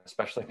sweating,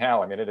 especially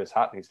now. I mean, it is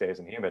hot these days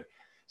and humid.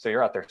 So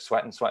you're out there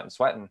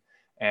sweating,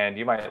 and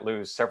you might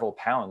lose several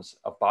pounds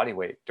of body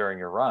weight during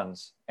your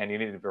runs, and you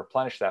need to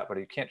replenish that, but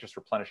you can't just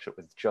replenish it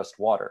with just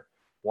water.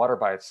 Water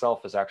by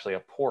itself is actually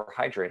a poor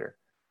hydrator.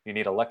 You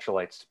need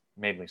electrolytes,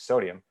 mainly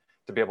sodium,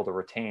 to be able to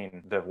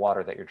retain the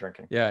water that you're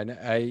drinking. Yeah,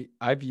 and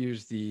I've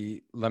used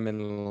the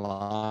lemon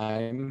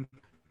lime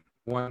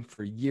one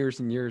for years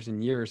and years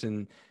and years,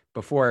 and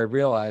before I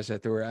realized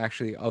that there were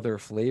actually other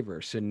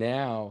flavors. So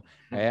now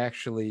I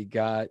actually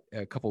got,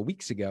 a couple of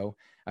weeks ago,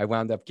 I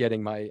wound up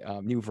getting my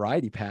new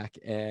variety pack,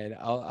 and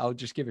I'll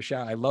just give a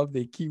shout. I love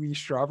the kiwi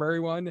strawberry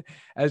one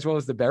as well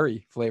as the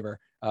berry flavor.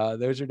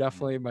 Those are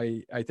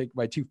definitely I think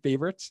my two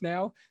favorites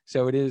now.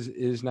 So it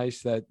is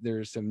nice that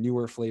there's some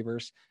newer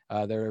flavors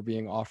that are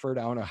being offered.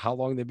 I don't know how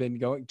long they've been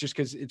going, just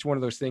because it's one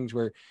of those things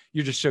where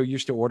you're just so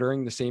used to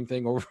ordering the same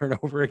thing over and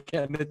over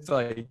again. It's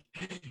like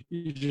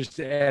you just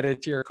add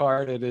it to your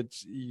cart and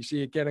you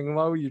see it getting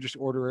low, you just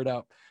order it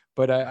up.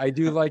 But I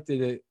do like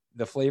the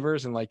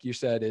flavors, and like you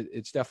said,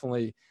 it's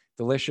definitely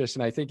delicious.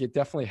 And I think it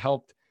definitely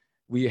helped.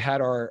 We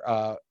had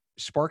our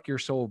Spark Your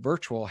Soul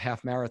virtual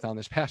half marathon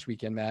this past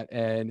weekend, Matt,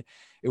 and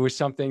it was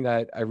something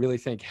that I really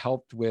think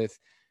helped with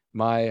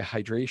my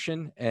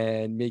hydration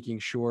and making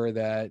sure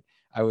that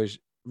I was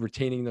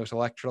retaining those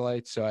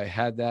electrolytes. So I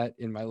had that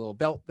in my little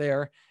belt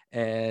there,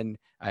 and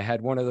I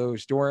had one of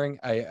those during.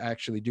 I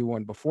actually do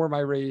one before my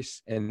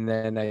race, and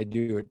then I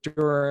do it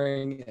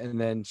during, and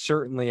then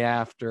certainly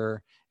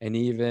after. And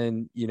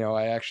even,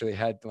 I actually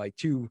had like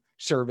 2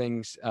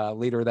 servings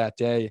later that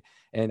day,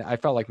 and I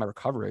felt like my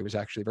recovery was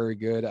actually very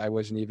good. I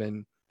wasn't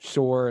even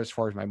sore as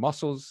far as my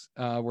muscles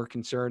were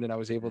concerned, and I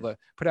was able to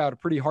put out a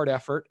pretty hard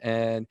effort,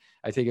 and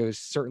I think it was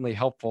certainly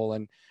helpful.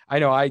 And I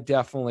know I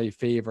definitely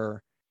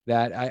favor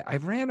that. I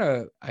ran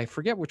I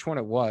forget which one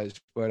it was,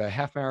 but a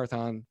half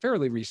marathon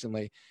fairly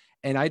recently,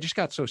 and I just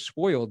got so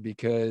spoiled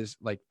because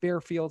like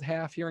Fairfield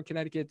half here in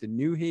Connecticut, the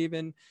New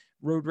Haven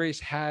road race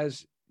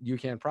has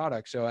UCAN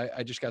products. So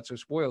I just got so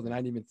spoiled and I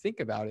didn't even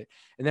think about it.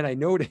 And then I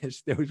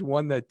noticed there was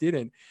one that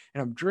didn't,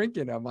 and I'm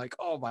drinking. I'm like,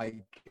 oh my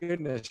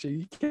goodness, are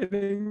you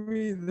kidding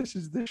me? This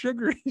is the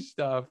sugary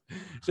stuff.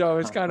 So I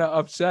was kind of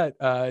upset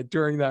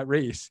during that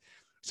race.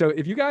 So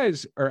if you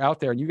guys are out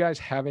there and you guys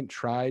haven't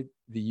tried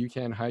the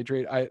UCAN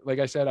Hydrate, like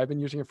I said, I've been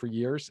using it for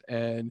years,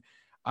 and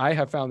I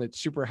have found it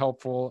super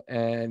helpful,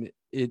 and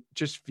it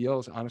just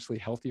feels honestly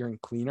healthier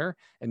and cleaner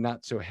and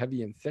not so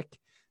heavy and thick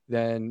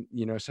than,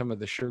 some of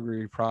the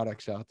sugary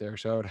products out there.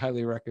 So I would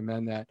highly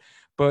recommend that.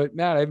 But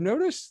Matt, I've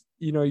noticed,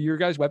 your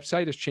guys'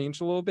 website has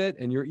changed a little bit,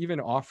 and you're even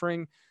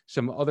offering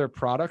some other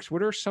products.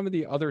 What are some of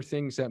the other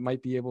things that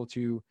might be able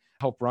to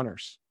help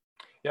runners?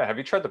 Yeah. Have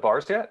you tried the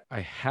bars yet?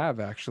 I have,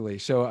 actually.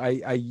 So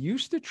I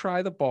used to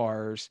try the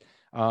bars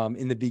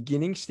in the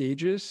beginning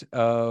stages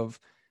of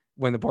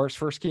when the bars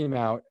first came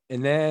out.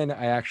 And then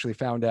I actually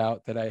found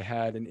out that I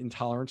had an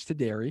intolerance to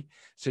dairy.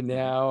 So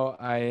now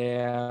I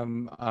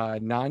am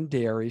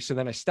non-dairy. So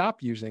then I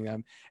stopped using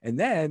them. And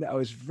then I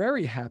was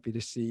very happy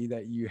to see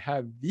that you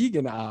have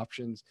vegan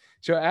options.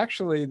 So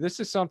actually, this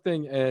is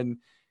something, and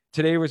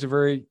today was a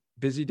very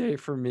busy day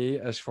for me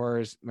as far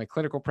as my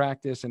clinical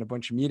practice and a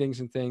bunch of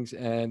meetings and things.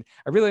 And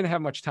I really didn't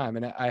have much time,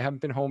 and I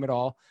haven't been home at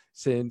all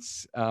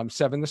since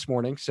 7 this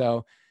morning.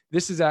 So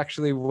this is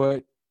actually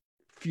what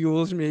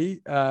fuels me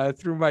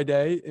through my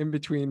day in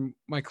between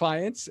my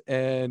clients,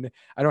 and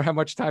I don't have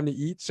much time to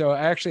eat. So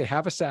I actually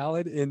have a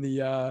salad in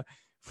the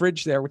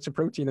fridge there with some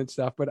protein and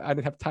stuff, but I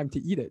didn't have time to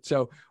eat it.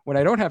 So when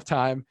I don't have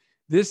time,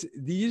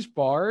 these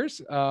bars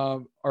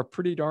are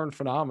pretty darn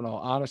phenomenal.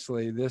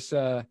 Honestly, this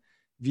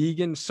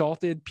vegan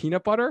salted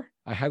peanut butter,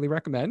 I highly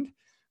recommend.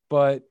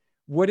 But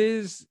what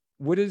is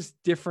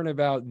different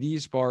about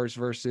these bars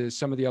versus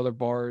some of the other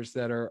bars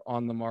that are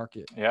on the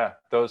market? Yeah,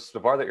 the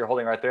bar that you're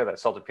holding right there, that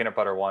salted peanut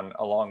butter one,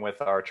 along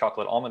with our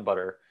chocolate almond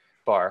butter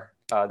bar,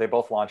 they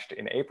both launched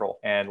in April.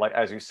 And like,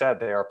 as you said,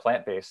 they are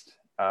plant-based.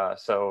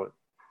 So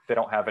they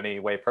don't have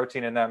any whey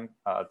protein in them.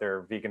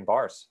 They're vegan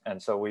bars.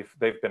 And so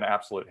they've been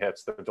absolute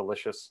hits. They're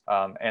delicious.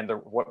 And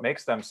what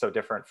makes them so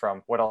different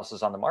from what else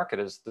is on the market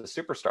is the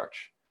super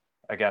starch.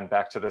 Again,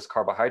 back to this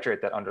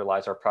carbohydrate that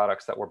underlies our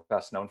products that we're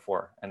best known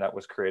for, and that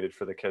was created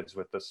for the kids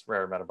with this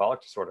rare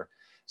metabolic disorder.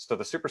 So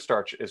the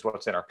superstarch is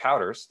what's in our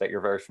powders that you're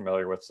very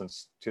familiar with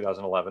since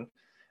 2011.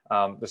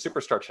 The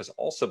superstarch has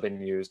also been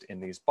used in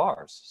these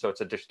bars. So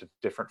it's a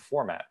different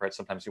format, right?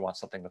 Sometimes you want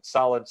something that's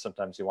solid.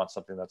 Sometimes you want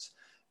something that's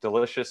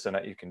delicious and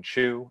that you can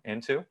chew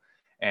into.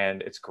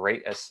 And it's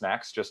great as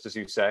snacks, just as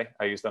you say.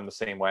 I use them the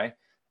same way.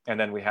 And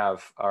then we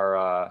have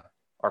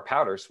our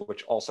powders,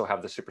 which also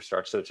have the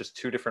superstarch. So it's just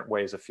 2 different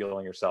ways of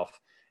fueling yourself.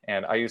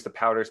 And I use the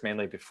powders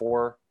mainly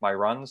before my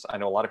runs. I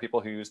know a lot of people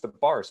who use the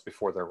bars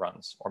before their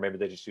runs, or maybe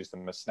they just use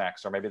them as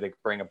snacks, or maybe they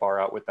bring a bar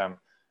out with them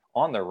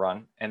on their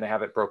run and they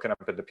have it broken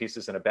up into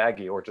pieces in a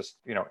baggie, or just,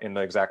 in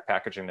the exact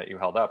packaging that you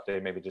held up. They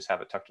maybe just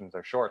have it tucked into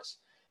their shorts,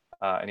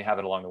 and you have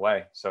it along the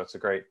way. So it's a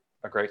great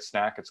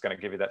snack. It's going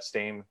to give you that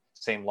same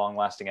long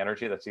lasting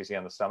energy that's easy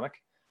on the stomach.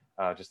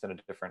 Just in a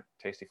different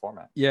tasty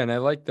format. Yeah. And I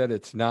like that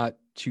it's not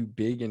too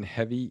big and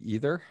heavy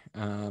either.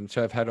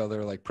 So I've had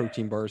other like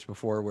protein bars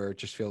before where it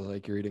just feels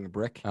like you're eating a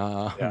brick,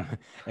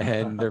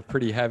 and they're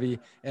pretty heavy.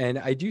 And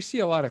I do see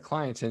a lot of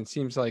clients, and it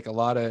seems like a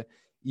lot of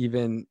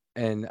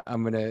and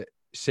I'm going to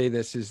say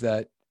this is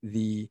that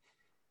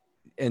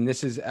and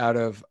this is out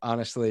of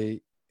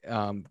honestly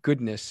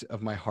goodness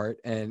of my heart.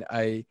 And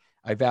I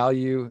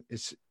value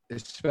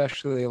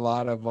especially a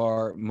lot of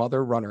our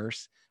mother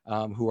runners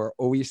who are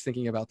always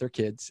thinking about their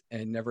kids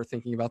and never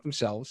thinking about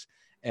themselves.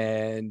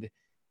 And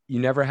you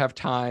never have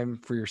time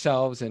for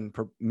yourselves and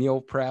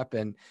meal prep.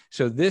 And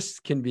so this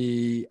can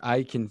be,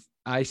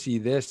 I see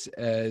this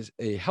as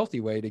a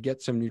healthy way to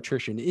get some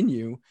nutrition in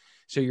you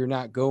so you're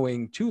not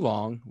going too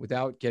long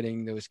without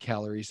getting those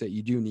calories that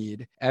you do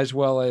need. As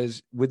well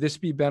as, would this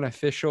be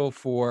beneficial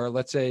for,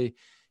 let's say,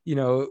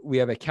 we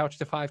have a couch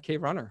to 5K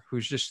runner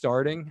who's just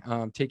starting,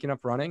 taking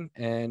up running,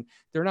 and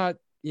they're not,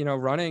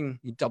 running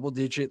double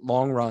digit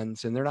long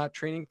runs, and they're not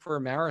training for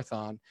a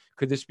marathon.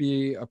 Could this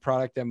be a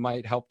product that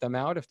might help them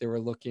out if they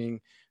were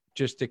looking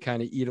just to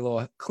kind of eat a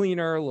little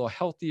cleaner, a little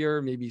healthier,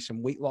 maybe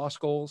some weight loss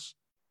goals?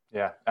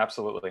 Yeah,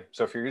 absolutely.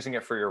 So if you're using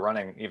it for your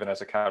running, even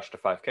as a couch to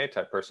 5K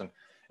type person,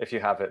 if you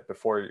have it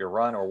before your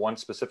run, or one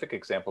specific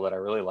example that I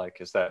really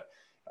like is that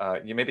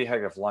you maybe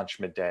have lunch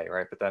midday,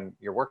 right? But then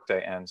your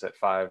workday ends at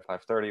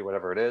 5:30,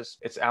 whatever it is.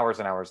 It's hours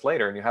and hours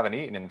later, and you haven't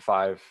eaten in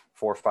 4,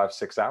 5,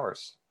 6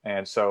 hours.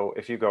 And so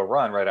if you go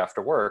run right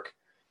after work,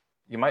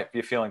 you might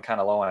be feeling kind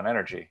of low on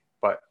energy.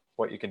 But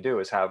what you can do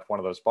is have one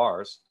of those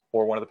bars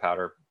or one of the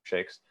powder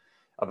shakes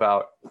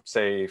about,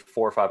 say,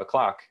 4 or 5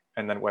 o'clock.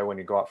 And then when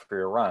you go out for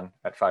your run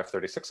at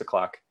 5:30, 6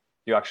 o'clock,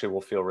 you actually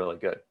will feel really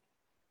good.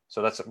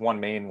 So that's one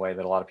main way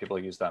that a lot of people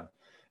use them.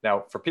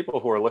 Now, for people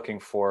who are looking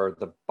for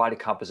the body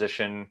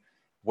composition,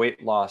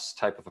 weight loss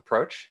type of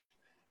approach,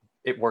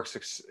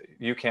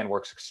 UCAN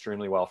works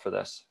extremely well for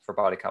this, for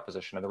body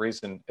composition. And the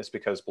reason is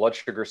because blood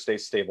sugar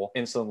stays stable,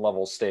 insulin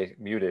levels stay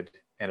muted,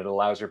 and it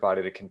allows your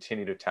body to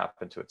continue to tap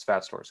into its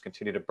fat stores,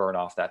 continue to burn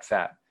off that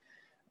fat.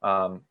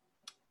 They're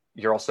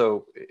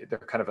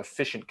kind of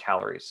efficient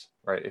calories,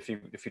 right? If you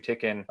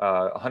take in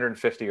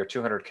 150 or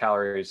 200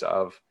 calories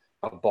of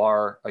a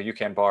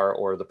UCAN bar,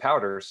 or the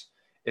powders,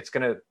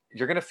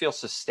 you're gonna feel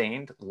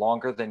sustained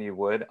longer than you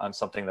would on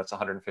something that's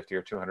 150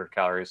 or 200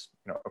 calories,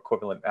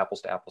 equivalent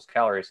apples to apples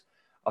calories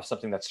of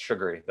something that's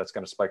sugary, that's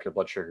going to spike your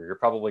blood sugar. You're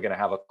probably going to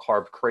have a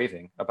carb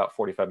craving about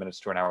 45 minutes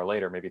to an hour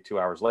later, maybe 2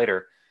 hours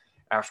later,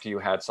 after you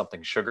had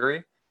something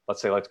sugary.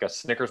 Let's say like a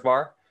Snickers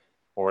bar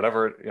or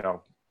whatever,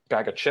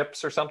 bag of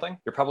chips or something.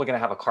 You're probably going to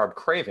have a carb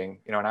craving,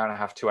 an hour and a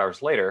half, 2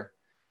 hours later.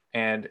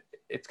 And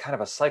it's kind of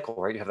a cycle,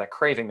 right? You have that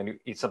craving, then you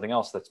eat something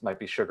else that might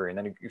be sugary, and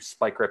then you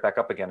spike right back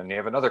up again, and you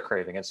have another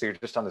craving. And so you're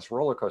just on this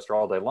roller coaster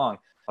all day long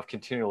of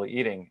continually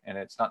eating, and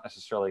it's not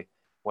necessarily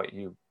what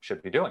you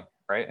should be doing,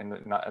 right?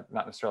 And not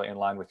necessarily in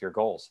line with your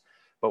goals.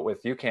 But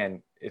with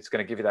UCAN, it's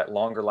going to give you that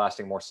longer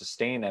lasting, more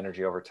sustained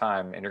energy over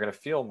time, and you're going to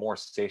feel more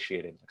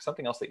satiated. Like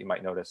something else that you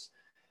might notice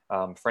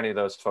for any of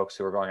those folks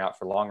who are going out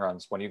for long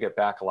runs, when you get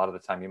back, a lot of the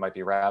time you might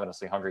be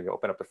ravenously hungry. You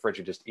open up the fridge,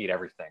 you just eat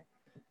everything.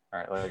 All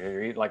right, like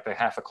you eat like the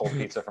half a cold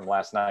pizza from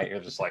last night, you're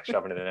just like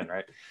shoving it in,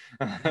 right?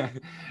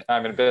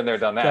 I mean, been there,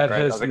 done that. That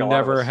right? has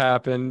never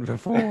happened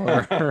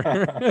before.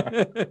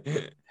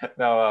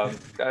 No,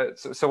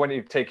 so when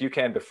you take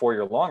UCAN before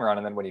your long run,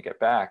 and then when you get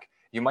back,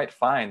 you might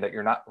find that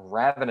you're not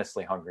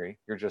ravenously hungry,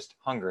 you're just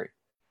hungry.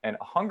 And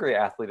a hungry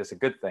athlete is a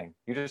good thing.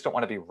 You just don't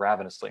want to be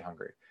ravenously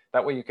hungry.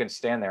 That way you can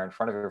stand there in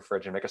front of your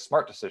fridge and make a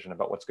smart decision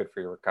about what's good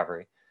for your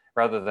recovery,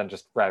 rather than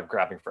just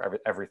grabbing for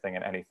everything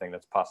and anything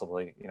that's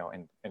possibly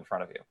in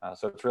front of you.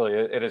 So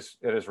it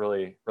is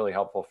really, really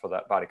helpful for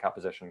that body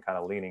composition, kind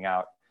of leaning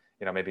out.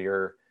 Maybe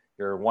you're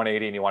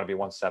 180 and you want to be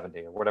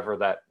 170 or whatever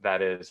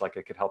that is. Like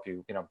it could help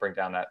you bring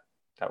down that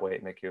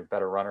weight, make you a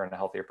better runner and a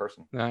healthier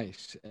person.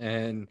 Nice.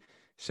 And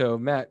so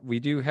Matt,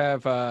 we do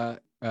have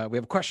we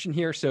have a question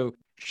here. So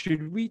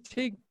should we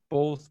take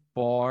both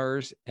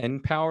bars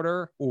and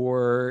powder,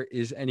 or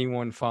is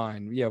anyone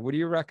fine? Yeah. What do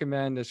you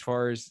recommend as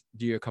far as,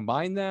 do you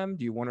combine them?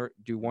 Do you want to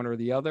do one or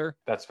the other?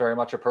 That's very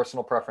much a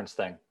personal preference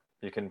thing.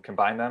 You can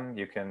combine them.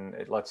 You can,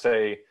 let's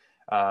say,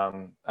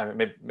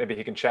 maybe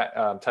he can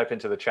type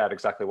into the chat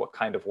exactly what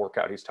kind of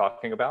workout he's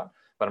talking about,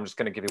 but I'm just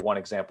going to give you one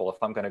example.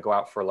 If I'm going to go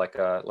out for like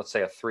let's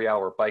say a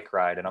 3-hour bike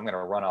ride, and I'm going to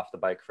run off the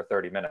bike for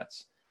 30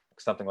 minutes,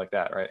 something like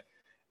that, right?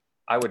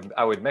 I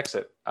would mix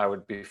it.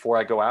 Before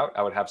I go out,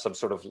 I would have some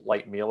sort of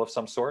light meal of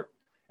some sort.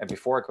 And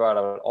before I go out,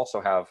 I would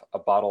also have a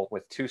bottle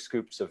with 2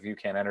 scoops of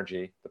UCAN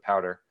Energy, the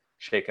powder,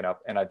 shaken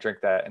up. And I drink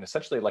that in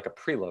essentially like a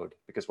preload,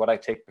 because what I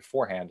take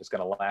beforehand is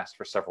going to last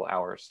for several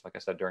hours, like I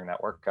said, during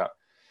that workout.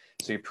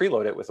 So you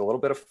preload it with a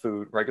little bit of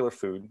food, regular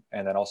food,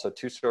 and then also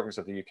 2 servings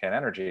of the UCAN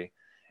Energy.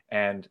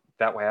 And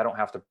that way I don't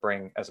have to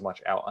bring as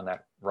much out on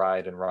that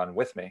ride and run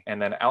with me.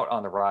 And then out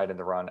on the ride and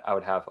the run, I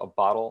would have a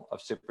bottle of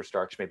super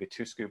starch, maybe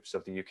 2 scoops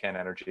of the UCAN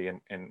Energy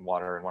in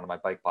water in one of my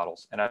bike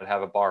bottles. And I'd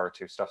have a bar or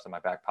 2 stuffed in my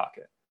back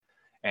pocket.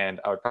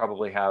 And I would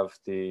probably have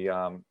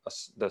the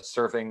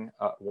serving,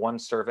 1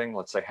 serving,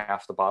 let's say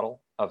half the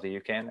bottle of the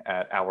UCAN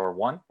at hour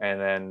 1, and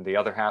then the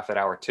other half at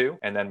hour 2.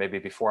 And then maybe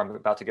before I'm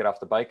about to get off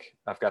the bike,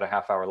 I've got a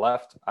half hour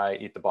left, I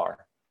eat the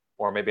bar.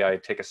 Or maybe I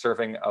take a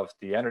serving of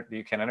the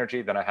UCAN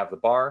Energy, then I have the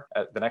bar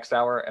at the next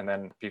hour, and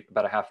then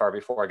about a half hour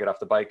before I get off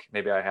the bike,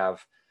 maybe I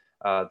have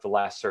the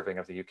last serving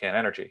of the UCAN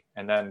Energy.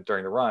 And then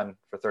during the run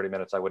for 30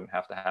 minutes, I wouldn't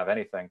have to have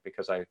anything,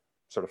 because I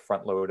sort of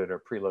front loaded or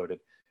preloaded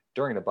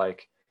during the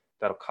bike.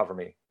 That'll cover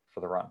me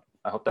for the run.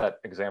 I hope that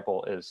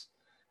example is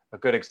a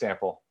good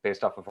example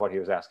based off of what he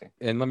was asking.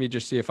 And let me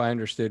just see if I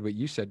understood what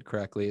you said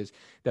correctly, is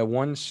that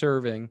 1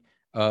 serving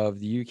of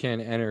the UCAN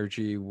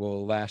Energy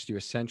will last you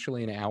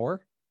essentially an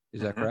hour.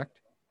 Is that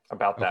correct?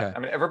 About that. Okay. I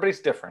mean, everybody's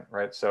different,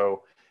 right?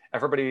 So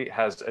everybody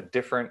has a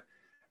different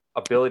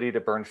ability to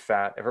burn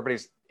fat.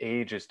 Everybody's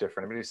age is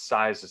different. Everybody's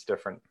size is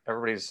different.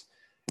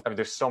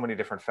 There's so many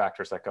different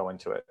factors that go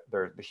into it.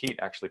 The heat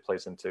actually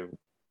plays into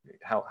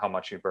how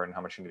much you burn and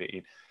how much you need to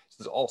eat. So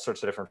there's all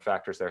sorts of different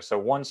factors there. So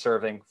one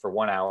serving for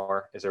 1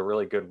 hour is a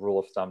really good rule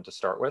of thumb to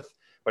start with.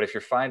 But if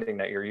you're finding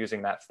that you're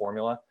using that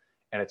formula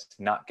and it's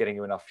not getting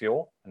you enough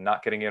fuel and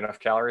not getting you enough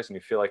calories, and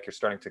you feel like you're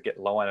starting to get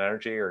low on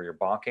energy or you're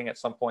bonking at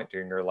some point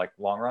during your like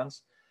long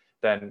runs,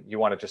 then you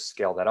want to just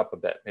scale that up a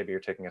bit. Maybe you're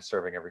taking a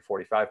serving every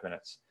 45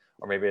 minutes,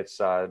 or maybe it's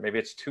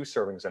 2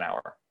 servings an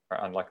hour, or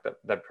on like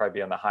that'd probably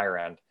be on the higher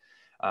end.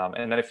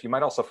 And then if you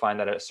might also find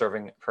that a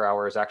serving per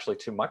hour is actually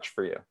too much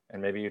for you,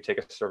 and maybe you take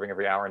a serving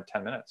every hour and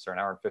 10 minutes or an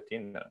hour and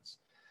 15 minutes.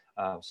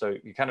 So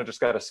you kind of just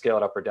got to scale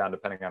it up or down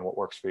depending on what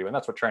works for you. And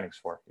that's what training's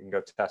for. You can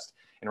go test.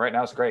 And right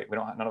now it's great.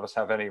 None of us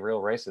have any real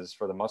races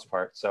for the most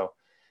part. So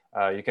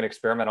you can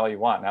experiment all you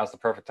want. Now's the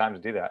perfect time to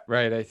do that.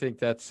 Right. I think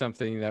that's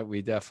something that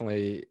we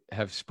definitely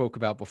have spoke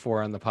about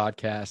before on the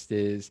podcast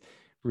is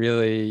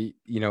really,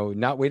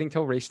 not waiting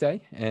till race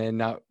day and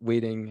not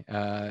waiting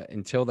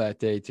until that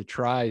day to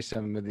try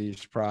some of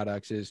these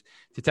products, is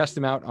to test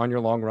them out on your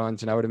long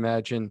runs. And I would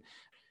imagine,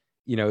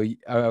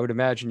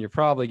 you're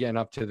probably getting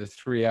up to the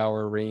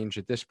 3-hour range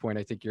at this point.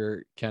 I think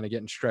you're kind of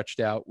getting stretched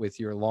out with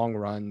your long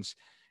runs.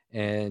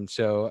 And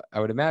so I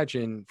would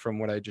imagine from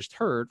what I just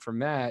heard from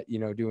Matt,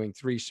 doing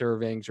 3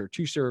 servings or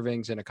 2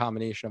 servings and a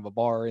combination of a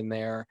bar in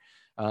there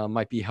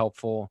might be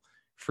helpful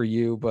for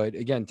you. But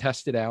again,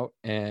 test it out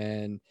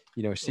and,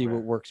 see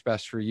what works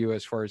best for you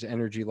as far as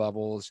energy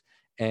levels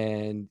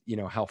and,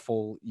 how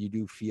full you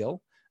do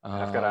feel.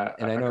 I've got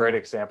a great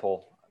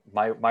example.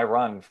 My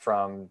run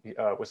from,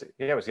 it was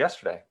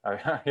yesterday.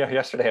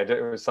 Yesterday I did,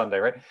 it was Sunday,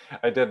 right?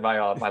 I did my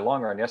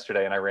long run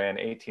yesterday and I ran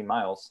 18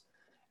 miles.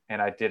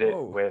 And I did it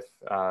with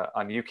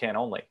on UCAN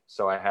only.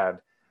 So I had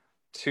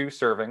 2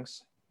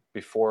 servings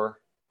before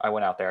I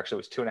went out there.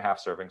 Actually, it was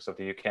 2.5 servings of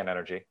the UCAN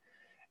Energy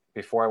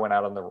before I went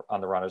out on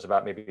the run. It was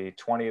about maybe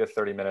 20 to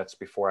 30 minutes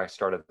before I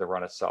started the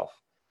run itself.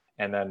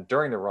 And then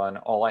during the run,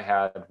 all I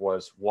had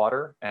was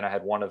water, and I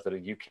had one of the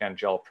UCAN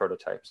gel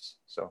prototypes.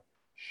 So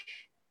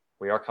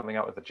we are coming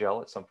out with a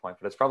gel at some point,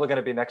 but it's probably going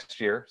to be next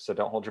year. So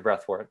don't hold your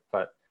breath for it.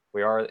 But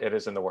it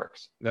is in the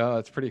works. No,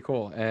 that's pretty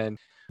cool. And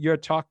you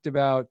had talked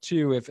about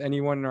too, if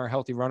anyone in our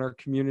Healthy Runner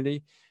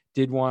community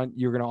did want,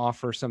 you're going to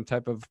offer some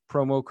type of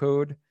promo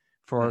code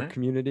for our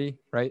community,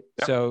 right?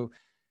 Yep. So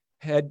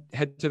head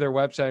to their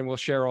website and we'll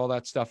share all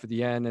that stuff at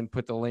the end and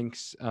put the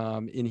links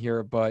in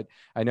here. But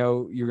I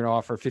know you're going to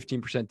offer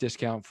 15%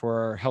 discount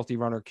for our Healthy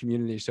Runner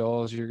community. So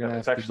all you're going to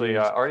have to do is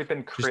already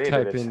been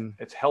created.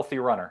 It's Healthy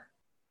Runner.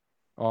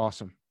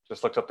 Awesome.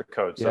 Just looked up the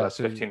code. So that's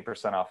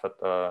 15% off at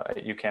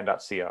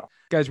ucan.co.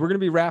 Guys, we're going to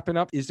be wrapping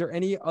up. Is there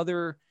any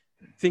other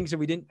things that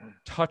we didn't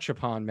touch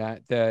upon,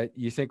 Matt, that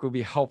you think would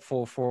be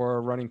helpful for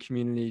our running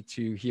community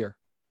to hear?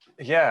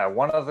 Yeah,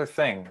 one other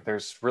thing.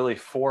 There's really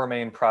 4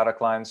 main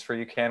product lines for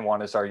UCAN.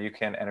 One is our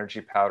UCAN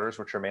Energy Powders,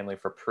 which are mainly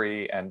for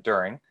pre and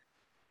during.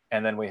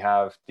 And then we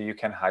have the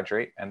UCAN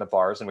Hydrate and the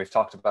bars, and we've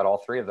talked about all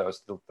 3 of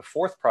those. The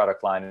 4th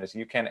product line is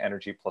UCAN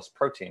Energy Plus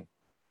Protein.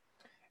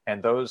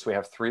 And those, we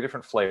have 3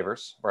 different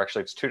flavors, or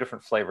actually it's 2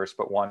 different flavors,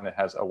 but one that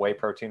has a whey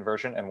protein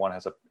version and one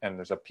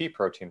there's a pea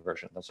protein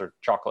version. Those are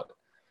chocolate.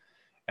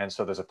 And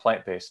so there's a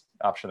plant-based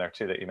option there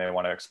too that you may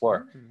want to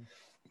explore. Mm-hmm.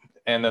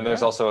 And then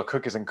there's also a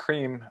cookies and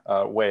cream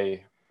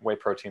whey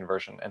protein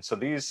version. And so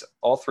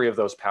all 3 of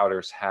those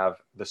powders have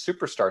the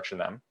super starch in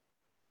them,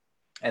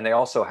 and they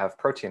also have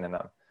protein in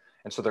them.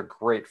 And so they're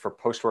great for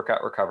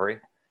post-workout recovery.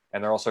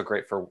 And they're also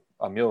great for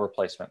a meal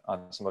replacement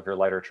on some of your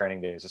lighter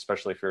training days,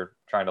 especially if you're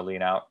trying to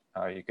lean out.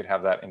 You could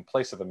have that in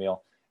place of a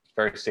meal. It's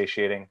very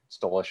satiating. It's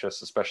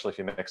delicious, especially if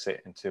you mix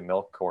it into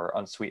milk, or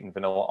unsweetened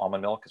vanilla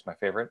almond milk is my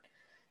favorite.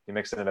 You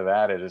mix it into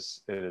that, it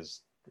is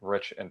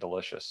rich and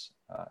delicious,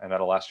 and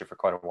that'll last you for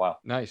quite a while.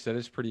 Nice. That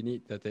is pretty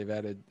neat that they've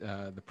added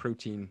the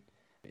protein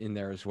in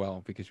there as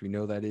well, because we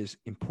know that is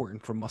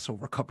important for muscle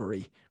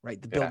recovery, right?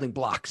 The building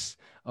blocks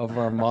of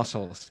our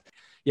muscles.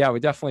 Yeah,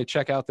 we definitely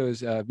check out those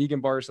vegan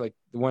bars like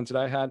the ones that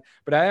I had,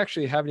 but I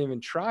actually haven't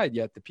even tried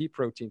yet the pea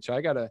protein. So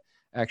I got to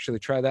actually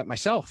try that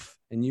myself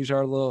and use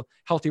our little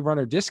Healthy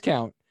Runner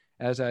discount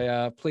as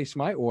I place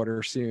my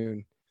order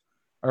soon.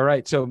 All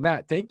right. So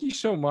Matt, thank you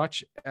so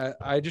much.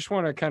 I just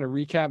want to kind of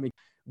recap.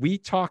 We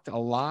talked a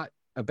lot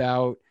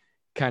about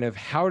kind of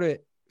how to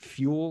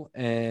fuel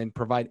and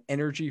provide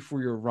energy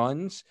for your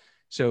runs.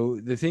 So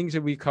the things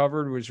that we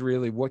covered was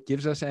really what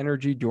gives us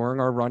energy during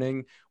our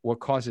running, what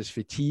causes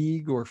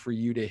fatigue or for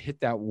you to hit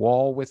that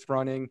wall with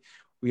running.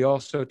 We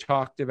also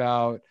talked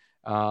about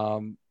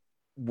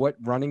what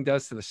running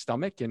does to the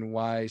stomach and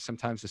why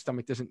sometimes the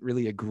stomach doesn't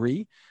really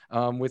agree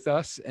with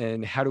us,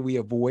 and how do we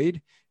avoid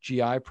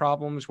GI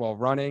problems while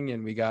running.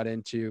 And we got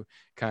into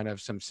kind of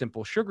some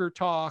simple sugar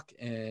talk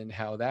and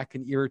how that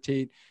can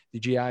irritate the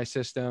GI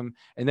system.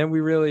 And then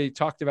we really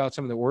talked about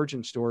some of the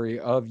origin story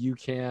of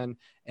UCAN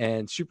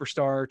and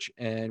Superstarch,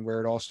 and where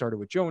it all started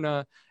with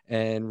Jonah,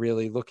 and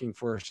really looking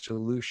for a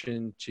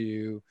solution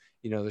to,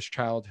 this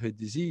childhood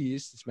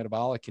disease, this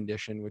metabolic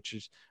condition, which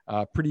is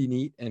pretty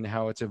neat, and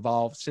how it's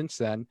evolved since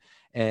then.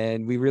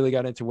 And we really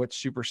got into what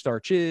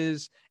Superstarch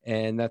is,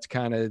 and that's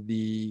kind of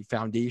the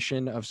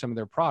foundation of some of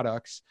their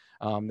products,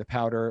 the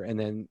powder, and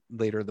then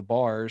later the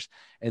bars.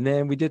 And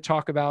then we did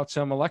talk about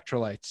some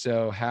electrolytes.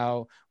 So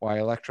why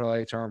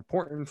electrolytes are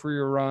important for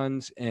your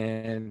runs,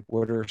 and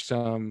what are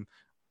some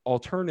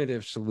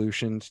alternative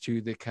solutions to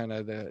the kind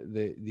of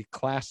the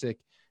classic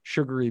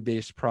sugary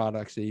based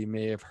products that you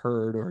may have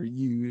heard or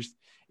used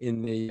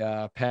in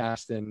the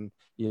past. And,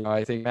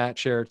 I think Matt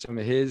shared some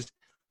of his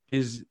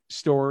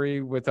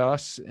story with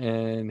us,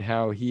 and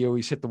how he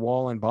always hit the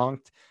wall and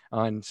bonked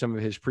on some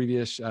of his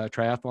previous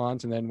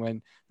triathlons. And then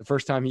when the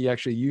first time he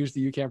actually used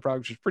the UCAN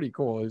product, which was pretty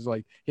cool, it was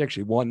like he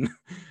actually won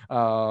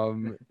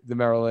the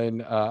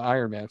Maryland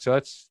Ironman. So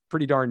that's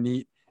pretty darn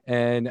neat.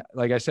 And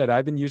like I said,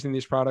 I've been using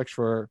these products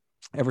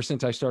ever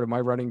since I started my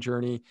running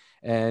journey.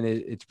 And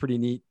it's pretty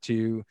neat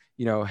to,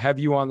 have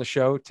you on the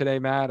show today,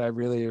 Matt. I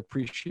really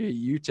appreciate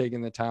you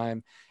taking the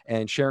time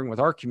and sharing with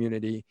our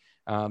community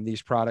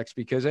these products,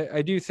 because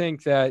I do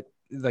think that,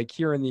 like,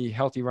 here in the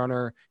Healthy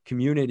Runner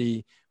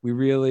community, we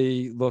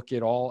really look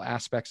at all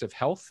aspects of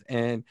health.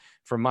 And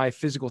from my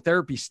physical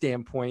therapy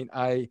standpoint,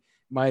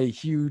 my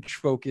huge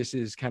focus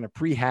is kind of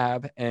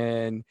prehab,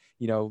 and,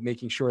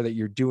 making sure that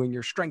you're doing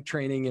your strength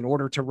training in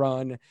order to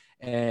run.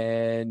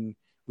 And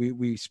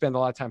we spend a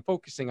lot of time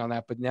focusing on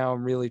that, but now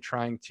I'm really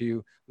trying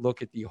to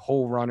look at the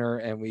whole runner,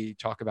 and we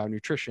talk about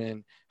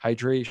nutrition,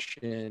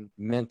 hydration,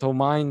 mental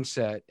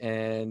mindset.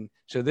 And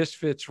so this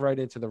fits right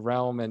into the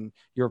realm, and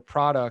your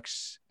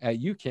products at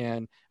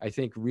UCAN, I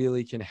think,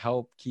 really can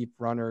help keep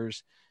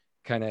runners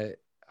kind of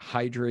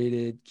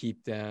hydrated,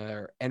 keep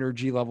their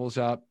energy levels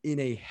up in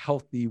a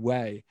healthy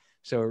way.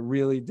 So it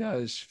really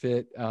does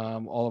fit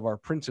all of our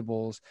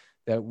principles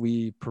that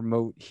we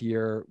promote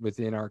here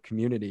within our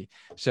community.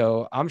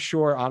 So I'm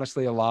sure,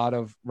 honestly, a lot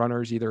of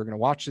runners either are going to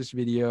watch this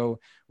video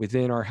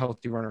within our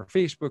Healthy Runner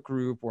Facebook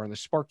group, or on the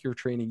Spark Your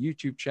Training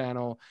YouTube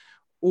channel,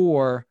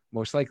 or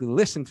most likely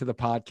listen to the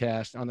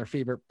podcast on their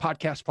favorite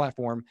podcast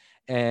platform,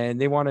 and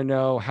they want to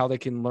know how they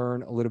can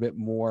learn a little bit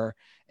more.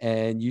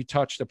 And you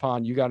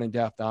got in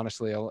depth,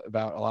 honestly,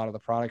 about a lot of the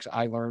products.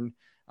 I learned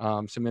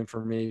some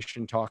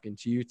information talking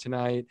to you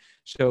tonight.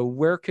 So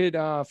where could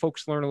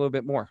folks learn a little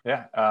bit more?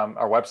 Yeah,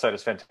 our website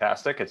is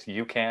fantastic. It's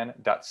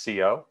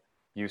ucan.co,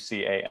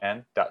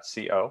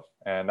 ucan.co,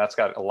 and that's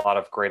got a lot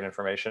of great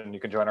information.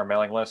 You can join our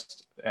mailing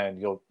list,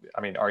 and our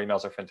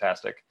emails are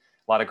fantastic.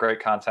 A lot of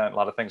great content, a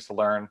lot of things to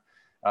learn.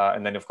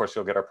 And then, of course,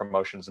 you'll get our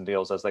promotions and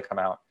deals as they come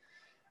out.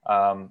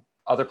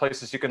 Other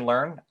places you can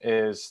learn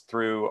is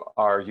through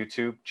our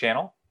YouTube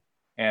channel,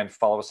 and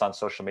follow us on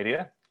social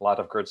media. A lot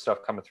of good stuff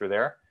coming through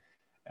there.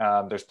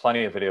 There's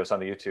plenty of videos on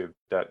the YouTube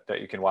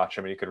that you can watch.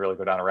 I mean, you could really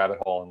go down a rabbit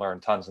hole and learn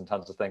tons and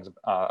tons of things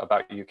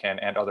about UCAN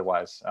and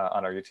otherwise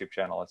on our YouTube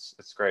channel.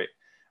 It's great.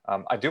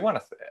 I do want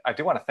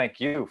to thank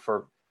you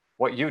for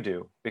what you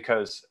do,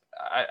 because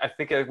I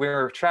think we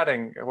were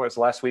chatting, it was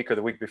last week or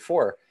the week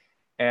before,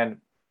 and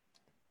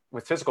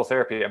with physical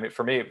therapy, I mean,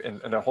 for me, in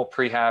the whole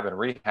prehab and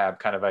rehab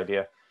kind of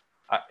idea,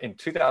 in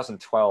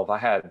 2012, I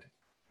had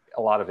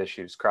a lot of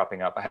issues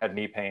cropping up. I had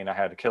knee pain, I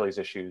had Achilles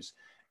issues,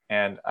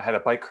 and I had a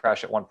bike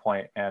crash at one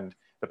point, and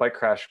the bike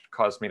crash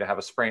caused me to have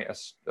a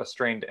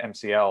strained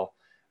MCL,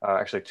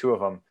 actually two of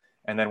them.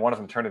 And then one of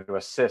them turned into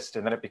a cyst,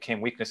 and then it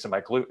became weakness in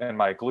my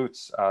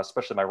glutes,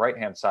 especially my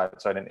right-hand side.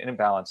 So I had an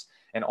imbalance,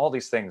 and all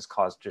these things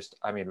caused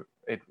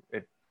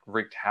it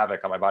wreaked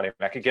havoc on my body.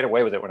 I could get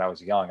away with it when I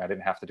was young. I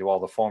didn't have to do all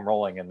the foam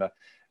rolling and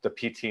the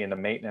PT and the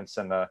maintenance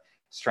and the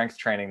strength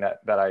training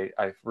that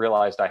I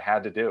realized I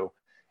had to do.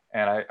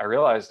 And I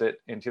realized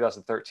it in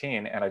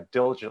 2013, and I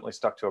diligently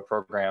stuck to a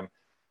program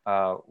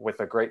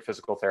with a great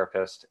physical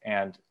therapist,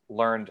 and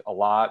learned a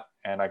lot,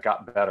 and I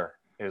got better.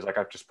 It was like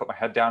I just put my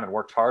head down and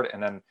worked hard,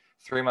 and then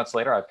 3 months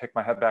later, I picked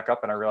my head back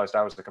up, and I realized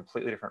I was a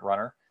completely different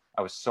runner.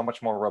 I was so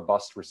much more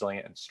robust,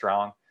 resilient, and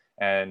strong,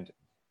 and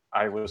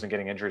I wasn't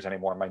getting injuries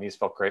anymore. My knees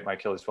felt great, my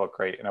Achilles felt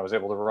great, and I was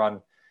able to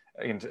run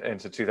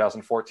into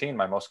 2014,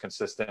 my most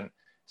consistent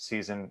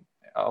season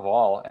of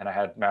all, and I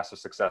had massive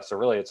success. So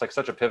really, it's like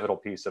such a pivotal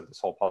piece of this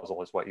whole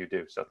puzzle is what you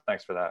do. So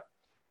thanks for that.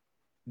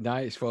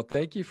 Nice. Well,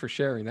 thank you for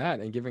sharing that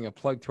and giving a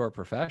plug to our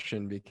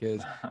profession,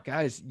 because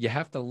guys, you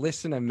have to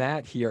listen to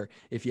Matt here.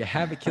 If you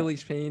have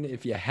Achilles pain,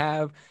 if you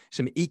have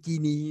some achy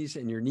knees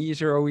and your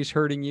knees are always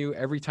hurting you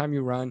every time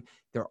you run,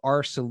 there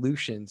are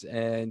solutions.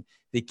 And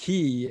the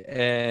key,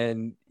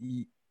 and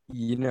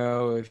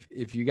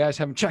if you guys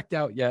haven't checked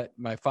out yet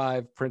my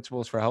 5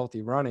 principles for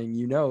healthy running,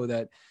 you know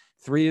that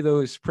 3 of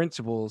those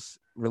principles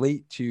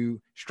relate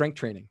to strength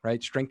training,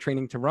 right? Strength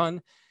training to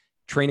run,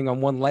 training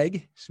on one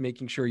leg, so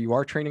making sure you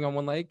are training on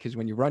one leg, because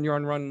when you run, you're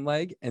on one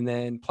leg, and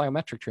then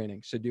plyometric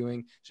training, so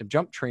doing some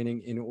jump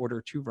training in order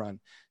to run.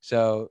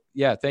 So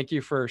yeah, thank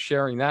you for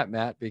sharing that,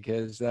 Matt,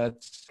 because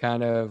that's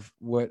kind of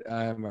what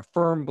I'm a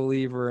firm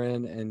believer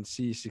in and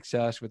see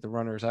success with the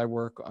runners I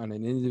work on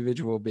an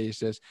individual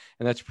basis.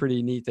 And that's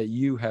pretty neat that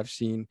you have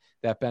seen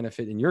that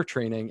benefit in your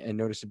training and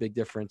noticed a big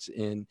difference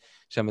in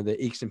some of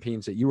the aches and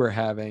pains that you were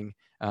having,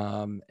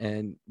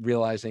 and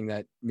realizing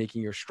that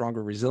making you a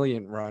stronger,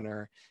 resilient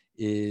runner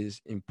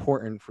is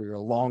important for your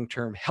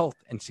long-term health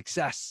and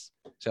success.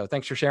 So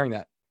thanks for sharing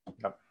that.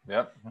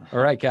 Yep. All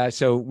right, guys.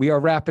 So we are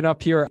wrapping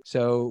up here.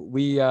 So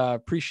we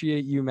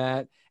appreciate you,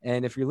 Matt.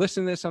 And if you're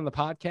listening to this on the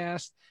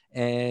podcast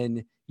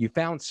and you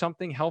found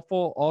something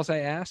helpful, all I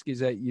ask is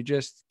that you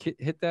just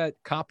hit that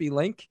copy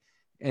link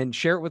and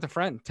share it with a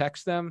friend.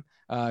 Text them,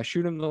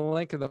 shoot them the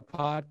link of the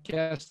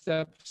podcast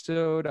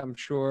episode. I'm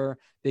sure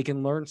they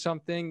can learn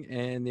something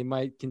and they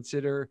might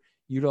consider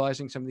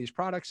utilizing some of these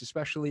products,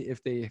 especially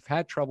if they've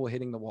had trouble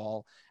hitting the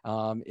wall.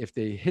 If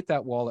they hit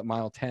that wall at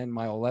mile 10,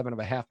 mile 11 of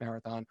a half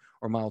marathon,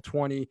 or mile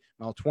 20,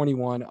 mile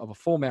 21 of a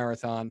full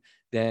marathon,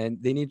 then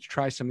they need to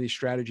try some of these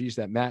strategies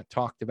that Matt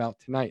talked about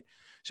tonight.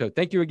 So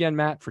thank you again,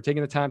 Matt, for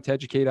taking the time to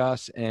educate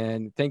us.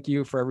 And thank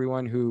you for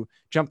everyone who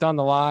jumped on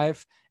the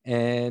live.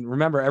 And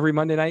remember, every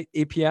Monday night,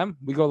 8 p.m.,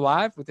 we go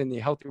live within the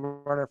Healthy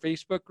Runner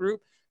Facebook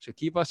group. So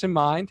keep us in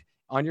mind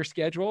on your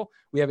schedule.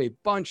 We have a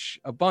bunch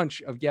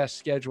of guests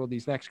scheduled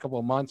these next couple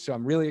of months. So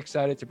I'm really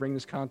excited to bring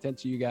this content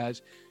to you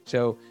guys.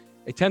 So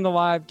attend the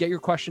live, get your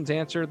questions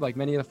answered like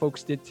many of the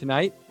folks did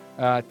tonight.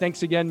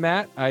 Thanks again,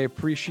 Matt. I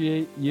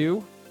appreciate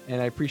you,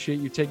 and I appreciate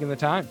you taking the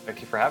time. Thank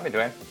you for having me,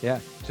 Dwayne. Yeah.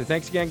 So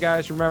thanks again,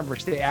 guys. Remember,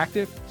 stay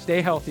active,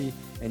 stay healthy,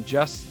 and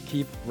just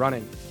keep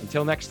running.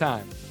 Until next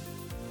time.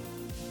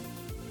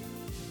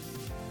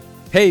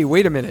 Hey,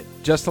 wait a minute.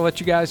 Just to let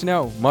you guys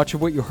know, much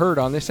of what you heard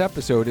on this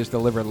episode is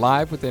delivered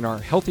live within our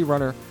Healthy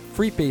Runner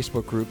free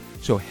Facebook group.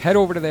 So head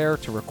over to there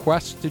to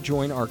request to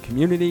join our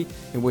community,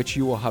 in which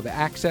you will have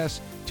access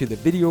to the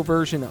video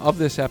version of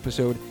this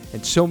episode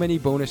and so many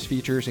bonus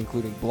features,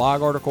 including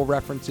blog article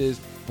references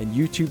and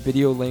YouTube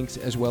video links,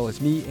 as well as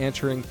me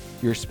answering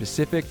your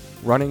specific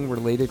running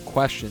related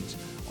questions.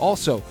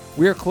 Also,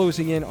 we are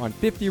closing in on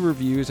 50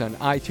 reviews on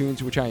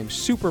iTunes, which I am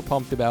super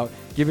pumped about,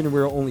 given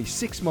we're only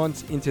 6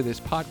 months into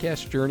this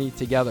podcast journey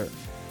together.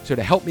 So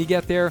to help me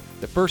get there,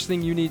 the first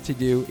thing you need to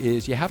do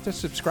is you have to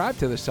subscribe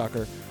to the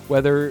sucker,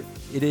 whether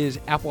it is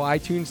Apple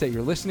iTunes that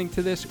you're listening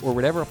to this or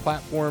whatever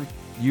platform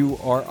you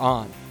are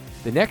on.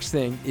 The next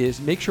thing is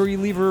make sure you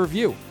leave a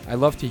review. I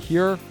love to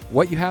hear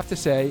what you have to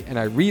say, and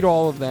I read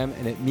all of them,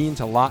 and it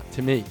means a lot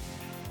to me.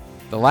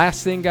 The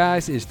last thing,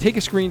 guys, is take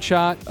a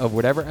screenshot of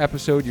whatever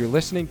episode you're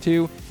listening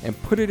to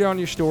and put it on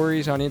your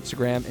stories on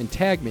Instagram and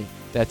tag me.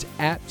 That's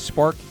at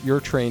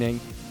SparkYourTraining.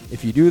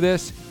 If you do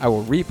this, I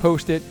will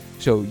repost it,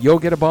 so you'll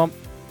get a bump,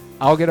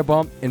 I'll get a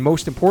bump, and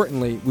most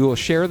importantly, we will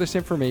share this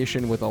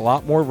information with a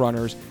lot more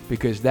runners,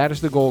 because that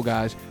is the goal,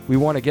 guys. We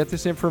want to get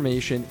this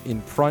information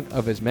in front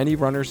of as many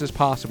runners as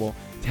possible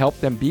to help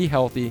them be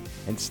healthy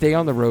and stay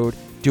on the road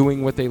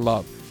doing what they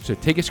love. So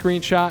take a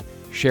screenshot,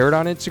 share it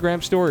on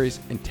Instagram stories,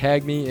 and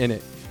tag me in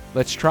it.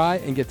 Let's try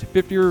and get to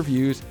 50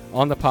 reviews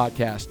on the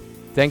podcast.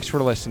 Thanks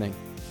for listening.